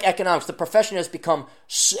 It's like economics. The profession has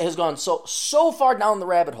gone so far down the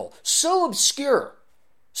rabbit hole, so obscure,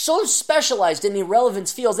 so specialized in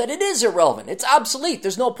irrelevance fields that it is irrelevant. It's obsolete.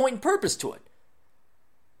 There's no point and purpose to it.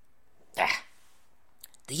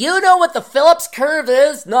 Do you know what the Phillips curve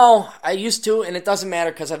is? No, I used to, and it doesn't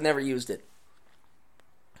matter because I've never used it.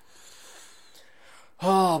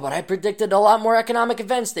 Oh, but I predicted a lot more economic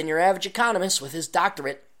events than your average economist with his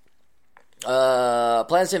doctorate.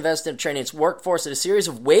 Plans to invest in training its workforce in a series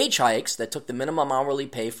of wage hikes that took the minimum hourly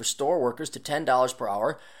pay for store workers to $10 per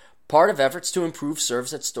hour, part of efforts to improve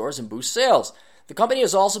service at stores and boost sales. The company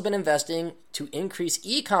has also been investing to increase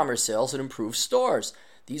e-commerce sales and improve stores.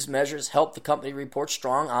 These measures help the company report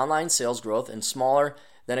strong online sales growth and smaller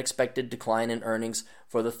than expected decline in earnings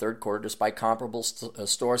for the third quarter despite comparable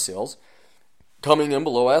store sales coming in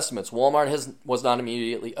below estimates. Walmart was not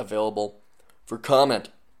immediately available for comment.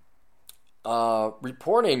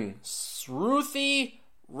 Reporting Sruthi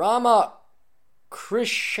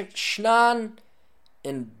Ramakrishnan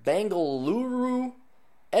in Bengaluru,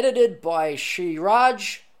 edited by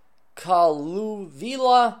Shiraj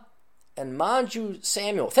Kaluvila and Manju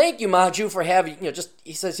Samuel. Thank you, Manju, for having,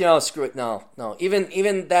 he says, screw it, no.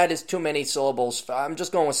 Even that is too many syllables. I'm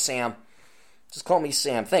just going with Sam. Just call me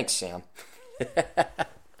Sam. Thanks, Sam.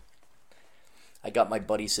 I got my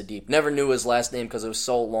buddy Sadeep. Never knew his last name because it was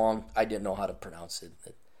so long, I didn't know how to pronounce it.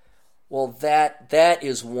 Well, that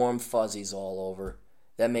is warm fuzzies all over.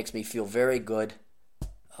 That makes me feel very good.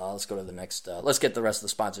 Let's go to the next. Let's get the rest of the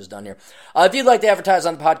sponsors done here. If you'd like to advertise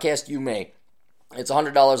on the podcast, you may. It's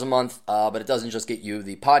 $100 a month, but it doesn't just get you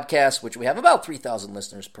the podcast, which we have about 3,000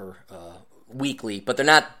 listeners per weekly, but they're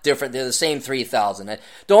not different. They're the same 3,000.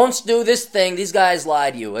 Don't do this thing. These guys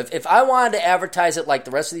lie to you. If I wanted to advertise it like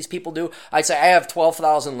the rest of these people do, I'd say I have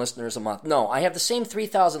 12,000 listeners a month. No, I have the same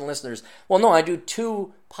 3,000 listeners. Well, no, I do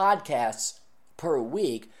 2 podcasts per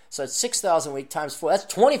week. So it's 6,000 a week times 4.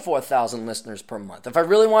 That's 24,000 listeners per month. If I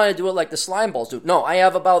really wanted to do it like the slime balls do, no, I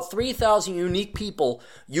have about 3,000 unique people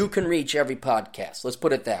you can reach every podcast. Let's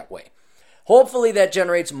put it that way. Hopefully that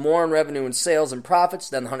generates more in revenue and sales and profits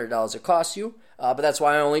than the $100 it costs you. But that's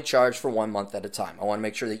why I only charge for 1 month at a time. I want to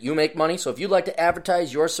make sure that you make money. So if you'd like to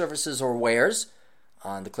advertise your services or wares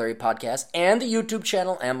on the Clary Podcast and the YouTube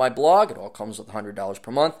channel and my blog, it all comes with $100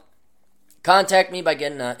 per month. Contact me by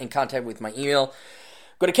getting in contact with my email.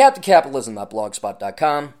 Go to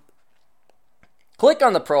captaincapitalism.blogspot.com. Click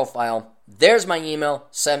on the profile. There's my email.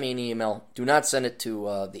 Send me an email. Do not send it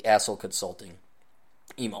to the Asshole Consulting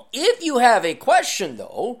email. If you have a question,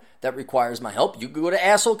 though, that requires my help, you can go to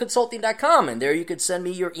assholeconsulting.com, and there you can send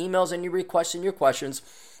me your emails and your requests and your questions,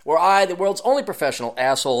 where I, the world's only professional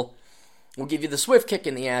asshole, will give you the swift kick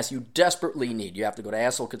in the ass you desperately need. You have to go to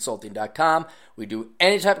assholeconsulting.com. We do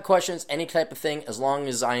any type of questions, any type of thing, as long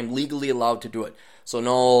as I am legally allowed to do it. So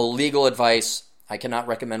no legal advice. I cannot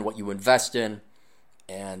recommend what you invest in.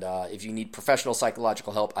 And if you need professional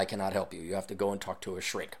psychological help, I cannot help you. You have to go and talk to a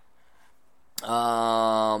shrink.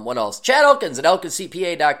 What else? Chad Elkins at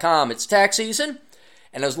elkinscpa.com. It's tax season.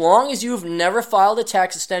 And as long as you've never filed a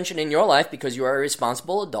tax extension in your life because you are a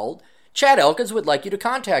responsible adult, Chad Elkins would like you to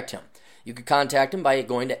contact him. You can contact him by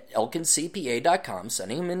going to elkinscpa.com,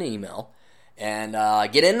 sending him an email, and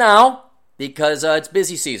get in now because it's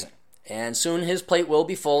busy season. And soon his plate will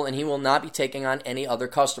be full and he will not be taking on any other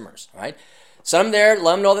customers. All right? Send him there.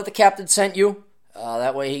 Let him know that the captain sent you.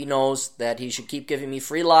 That way he knows that he should keep giving me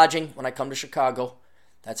free lodging when I come to Chicago.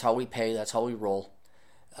 That's how we pay. That's how we roll.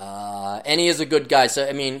 And he is a good guy. So,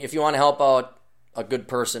 I mean, if you want to help out a good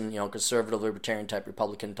person, conservative, libertarian type,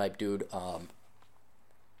 Republican type dude,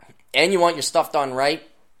 and you want your stuff done right,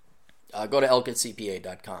 go to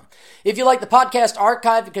elkinscpa.com. If you like the podcast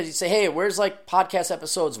archive, because you say, hey, where's podcast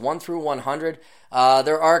episodes 1 through 100?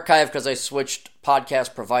 They're archived because I switched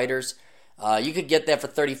podcast providers. You could get that for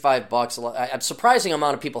 $35. A surprising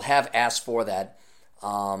amount of people have asked for that.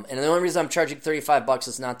 And the only reason I'm charging $35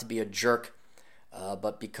 is not to be a jerk,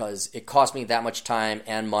 but because it cost me that much time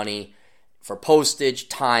and money for postage,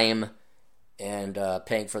 time, and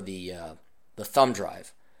paying for the thumb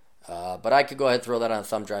drive. But I could go ahead and throw that on a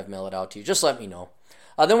thumb drive, mail it out to you. Just let me know.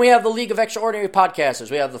 Then we have the League of Extraordinary Podcasters.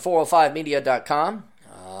 We have the 405media.com.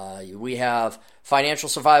 We have Financial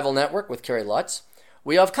Survival Network with Kerry Lutz.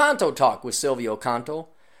 We have Canto Talk with Silvio Canto.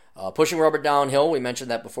 Pushing Rubber Downhill, we mentioned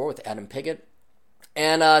that before, with Adam Piggott.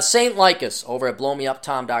 And Saint Lycus over at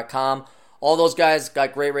blowmeuptom.com. All those guys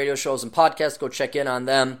got great radio shows and podcasts. Go check in on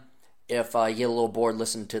them if you get a little bored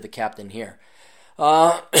listening to the captain here.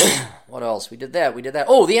 What else? We did that.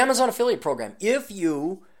 Oh, the Amazon affiliate program. If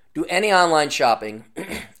you do any online shopping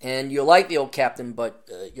and you like the old captain, but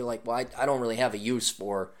you're like, well, I don't really have a use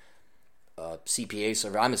for CPA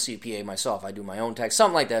server. I'm a CPA myself. I do my own tax.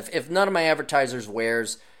 Something like that. If none of my advertisers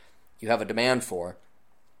wares you have a demand for,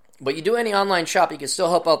 but you do any online shopping, you can still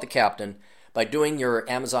help out the captain by doing your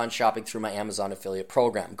Amazon shopping through my Amazon affiliate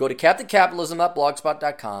program. Go to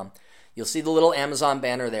captaincapitalism.blogspot.com. You'll see the little Amazon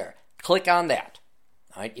banner there. Click on that.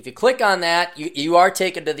 All right. If you click on that, you are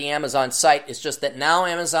taken to the Amazon site. It's just that now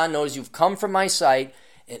Amazon knows you've come from my site,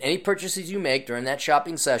 and any purchases you make during that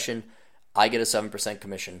shopping session, I get a 7%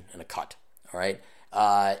 commission and a cut. All right.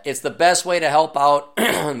 It's the best way to help out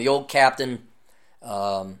the old captain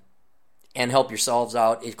and help yourselves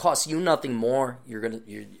out. It costs you nothing more.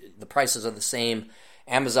 The prices are the same,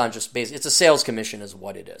 Amazon just basically, it's a sales commission is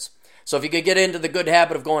what it is. So if you could get into the good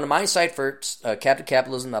habit of going to my site for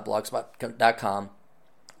captivecapitalism.blogspot.com,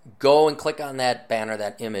 go and click on that banner,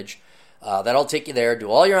 that image. That'll take you there. Do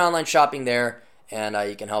all your online shopping there, and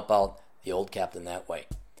you can help out the old captain that way.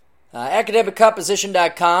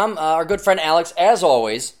 Academiccomposition.com, our good friend Alex, as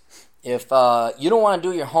always, if you don't want to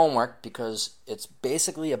do your homework because it's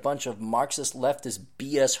basically a bunch of Marxist leftist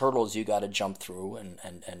BS hurdles you got to jump through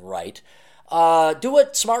and write, do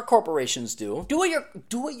what smart corporations do. Do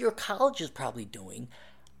what your college is probably doing.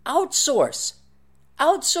 Outsource.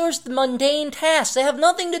 Outsource the mundane tasks. They have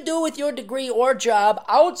nothing to do with your degree or job.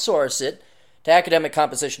 Outsource it to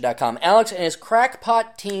academiccomposition.com. Alex and his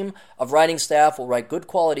crackpot team of writing staff will write good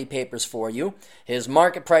quality papers for you. His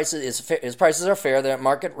prices are fair. They're at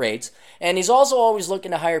market rates. And he's also always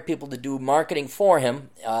looking to hire people to do marketing for him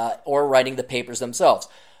or writing the papers themselves.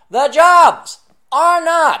 The jobs are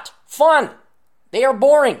not fun. They are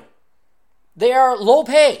boring. They are low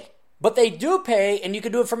pay. But they do pay, and you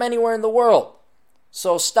can do it from anywhere in the world.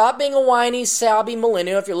 So stop being a whiny, sobby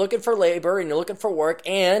millennial if you're looking for labor and you're looking for work,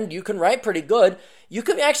 and you can write pretty good. You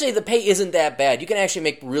can actually, the pay isn't that bad. You can actually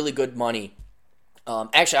make really good money.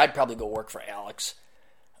 Actually, I'd probably go work for Alex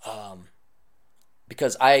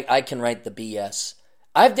because I can write the BS.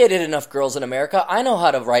 I've dated enough girls in America. I know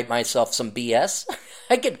how to write myself some BS.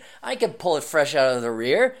 I could pull it fresh out of the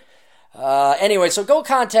rear. Anyway, so go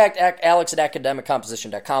contact Alex at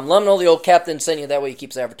academiccomposition.com. Let him know the old captain sent you. That way he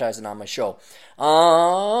keeps advertising on my show. We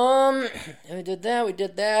did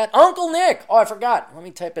that. Uncle Nick. Oh, I forgot. Let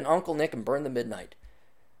me type in Uncle Nick and burn the midnight.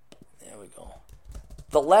 There we go.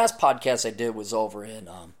 The last podcast I did was over in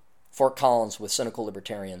Fort Collins with Cynical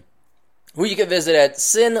Libertarian, who you can visit at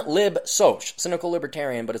CynLibSoc. Cynical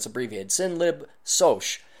Libertarian, but it's abbreviated.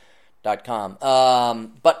 CynLibSoc.com.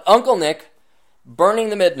 But Uncle Nick, Burning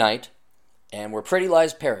the Midnight, and Where Pretty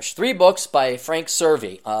Lies Perish. 3 books by Frank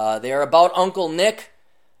Cervi. They are about Uncle Nick,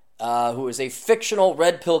 who is a fictional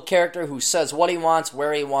red pill character who says what he wants,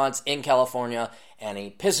 where he wants, in California, and he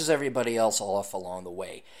pisses everybody else off along the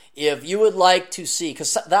way. If you would like to see,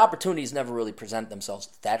 because the opportunities never really present themselves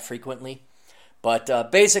that frequently,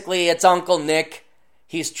 but basically it's Uncle Nick.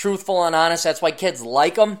 He's truthful and honest. That's why kids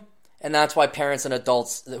like him, and that's why parents and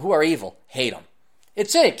adults who are evil hate him.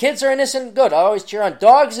 It's it. Kids are innocent and good. I always cheer on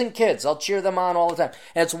dogs and kids. I'll cheer them on all the time.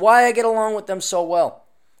 And it's why I get along with them so well.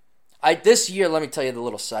 This year, let me tell you the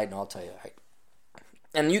little side note. I'll tell you.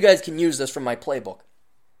 And you guys can use this from my playbook.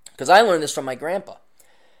 Because I learned this from my grandpa.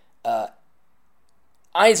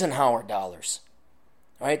 Eisenhower dollars.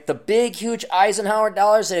 All right? The big, huge Eisenhower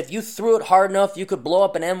dollars that if you threw it hard enough, you could blow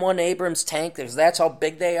up an M1 Abrams tank because that's how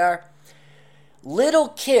big they are. Little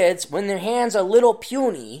kids, when their hands are little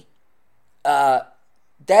puny,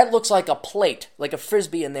 that looks like a plate, like a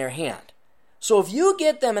Frisbee in their hand. So if you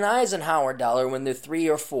get them an Eisenhower dollar when they're 3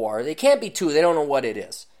 or 4, they can't be 2, they don't know what it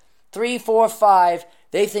is. 3, 4, 5,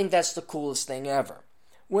 they think that's the coolest thing ever.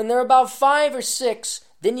 When they're about 5 or 6,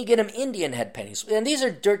 then you get them Indian head pennies. And these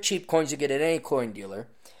are dirt cheap coins you get at any coin dealer.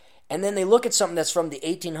 And then they look at something that's from the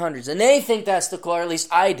 1800s, and they think that's the cool, or at least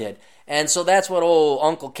I did. And so that's what old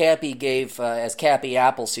Uncle Cappy gave as Cappy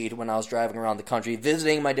Appleseed when I was driving around the country,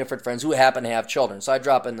 visiting my different friends who happen to have children. So I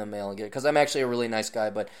drop in the mail and get it, because I'm actually a really nice guy,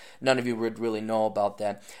 but none of you would really know about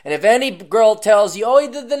that. And if any girl tells you, oh, he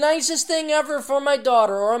did the nicest thing ever for my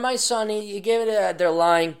daughter or my son, you gave it, they're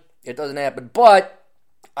lying. It doesn't happen. But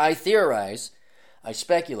I theorize, I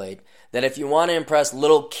speculate, that if you want to impress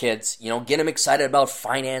little kids, get them excited about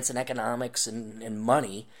finance and economics and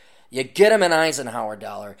money, you get them an Eisenhower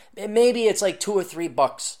dollar. Maybe it's like $2 or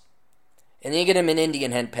 $3. And then you get them an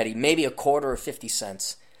Indian head penny, maybe a quarter or 50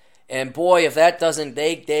 cents. And boy, if that doesn't,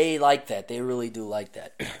 they like that. They really do like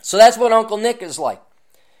that. So that's what Uncle Nick is like.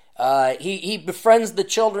 He befriends the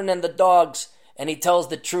children and the dogs, and he tells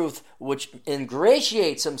the truth, which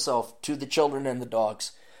ingratiates himself to the children and the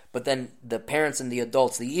dogs. But then the parents and the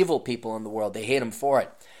adults, the evil people in the world, they hate him for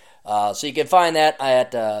it. So you can find that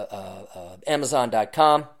at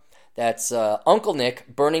Amazon.com. That's Uncle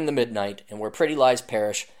Nick, Burning the Midnight, and Where Pretty Lies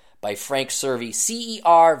Perish by Frank Cervi,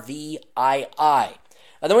 Cervii.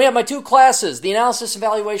 Then we have my 2 classes, the analysis and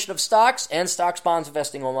valuation of stocks and stocks, bonds,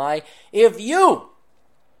 investing, oh my. If you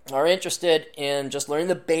are interested in just learning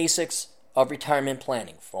the basics of retirement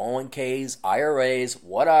planning, 401ks, IRAs,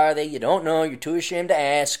 what are they? You don't know, you're too ashamed to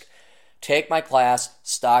ask. Take my class,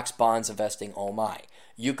 Stocks, Bonds, Investing, oh my.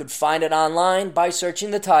 You could find it online by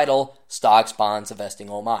searching the title, Stocks, Bonds, Investing,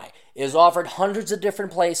 oh my. It is offered hundreds of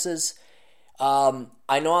different places.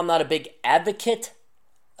 I know I'm not a big advocate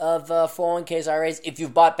of 401ks, IRAs. If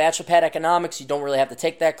you've bought Bachelor Pad Economics, you don't really have to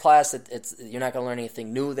take that class. You're not going to learn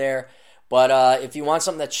anything new there. But if you want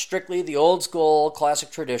something that's strictly the old school,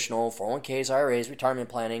 classic, traditional, 401ks, IRAs, retirement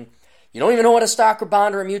planning, you don't even know what a stock or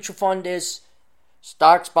bond or a mutual fund is,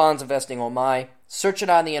 stocks, bonds, investing, oh my. Search it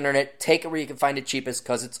on the internet. Take it where you can find it cheapest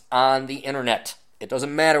because it's on the internet. It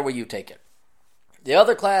doesn't matter where you take it. The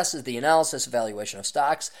other class is the analysis evaluation of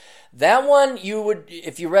stocks. That one, you would,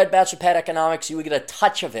 if you read Bachelor Pad Economics, you would get a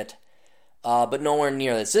touch of it, but nowhere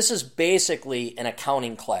near this. This is basically an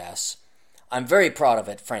accounting class. I'm very proud of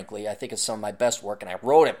it, frankly. I think it's some of my best work, and I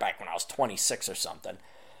wrote it back when I was 26 or something.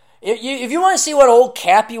 If you want to see what old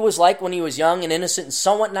Cappy was like when he was young and innocent and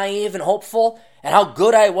somewhat naive and hopeful, and how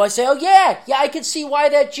good I was, say, oh yeah, I could see why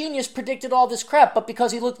that genius predicted all this crap, but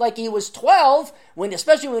because he looked like he was 12,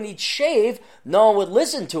 especially when he'd shave, no one would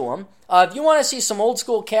listen to him. If you want to see some old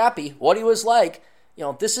school Cappy, what he was like,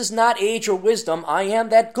 this is not age or wisdom. I am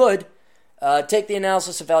that good. Take the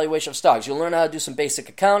analysis evaluation of stocks. You'll learn how to do some basic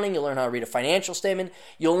accounting. You'll learn how to read a financial statement.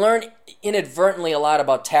 You'll learn inadvertently a lot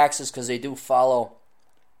about taxes because they do follow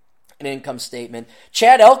an income statement.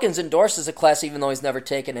 Chad Elkins endorses the class even though he's never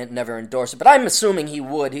taken it and never endorsed it. But I'm assuming he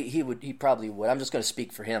would. He probably would. I'm just going to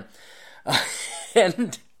speak for him.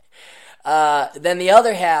 And then the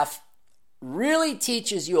other half really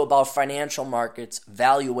teaches you about financial markets,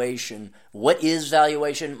 valuation, what is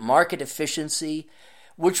valuation, market efficiency,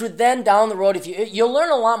 which would then down the road, you'll learn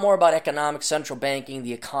a lot more about economics, central banking,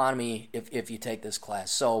 the economy if you take this class.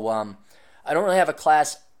 So I don't really have a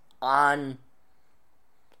class on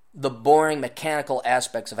the boring mechanical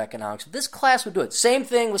aspects of economics. This class would do it. Same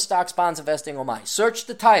thing with stocks, bonds, investing, oh my. Search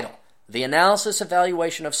the title, The Analysis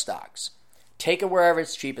Evaluation of Stocks. Take it wherever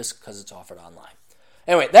it's cheapest because it's offered online.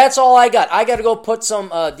 Anyway, that's all I got. I got to go put some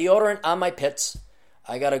deodorant on my pits.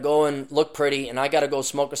 I got to go and look pretty, and I got to go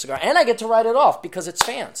smoke a cigar. And I get to write it off because it's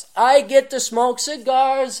fans. I get to smoke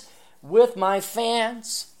cigars with my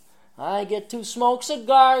fans. I get to smoke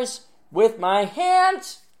cigars with my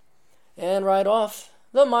hands and write off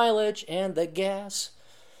the mileage and the gas.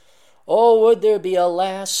 Oh, would there be a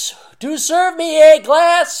lass to serve me a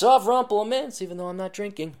glass of Rumplemints, even though I'm not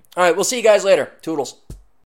drinking. All right, we'll see you guys later. Toodles.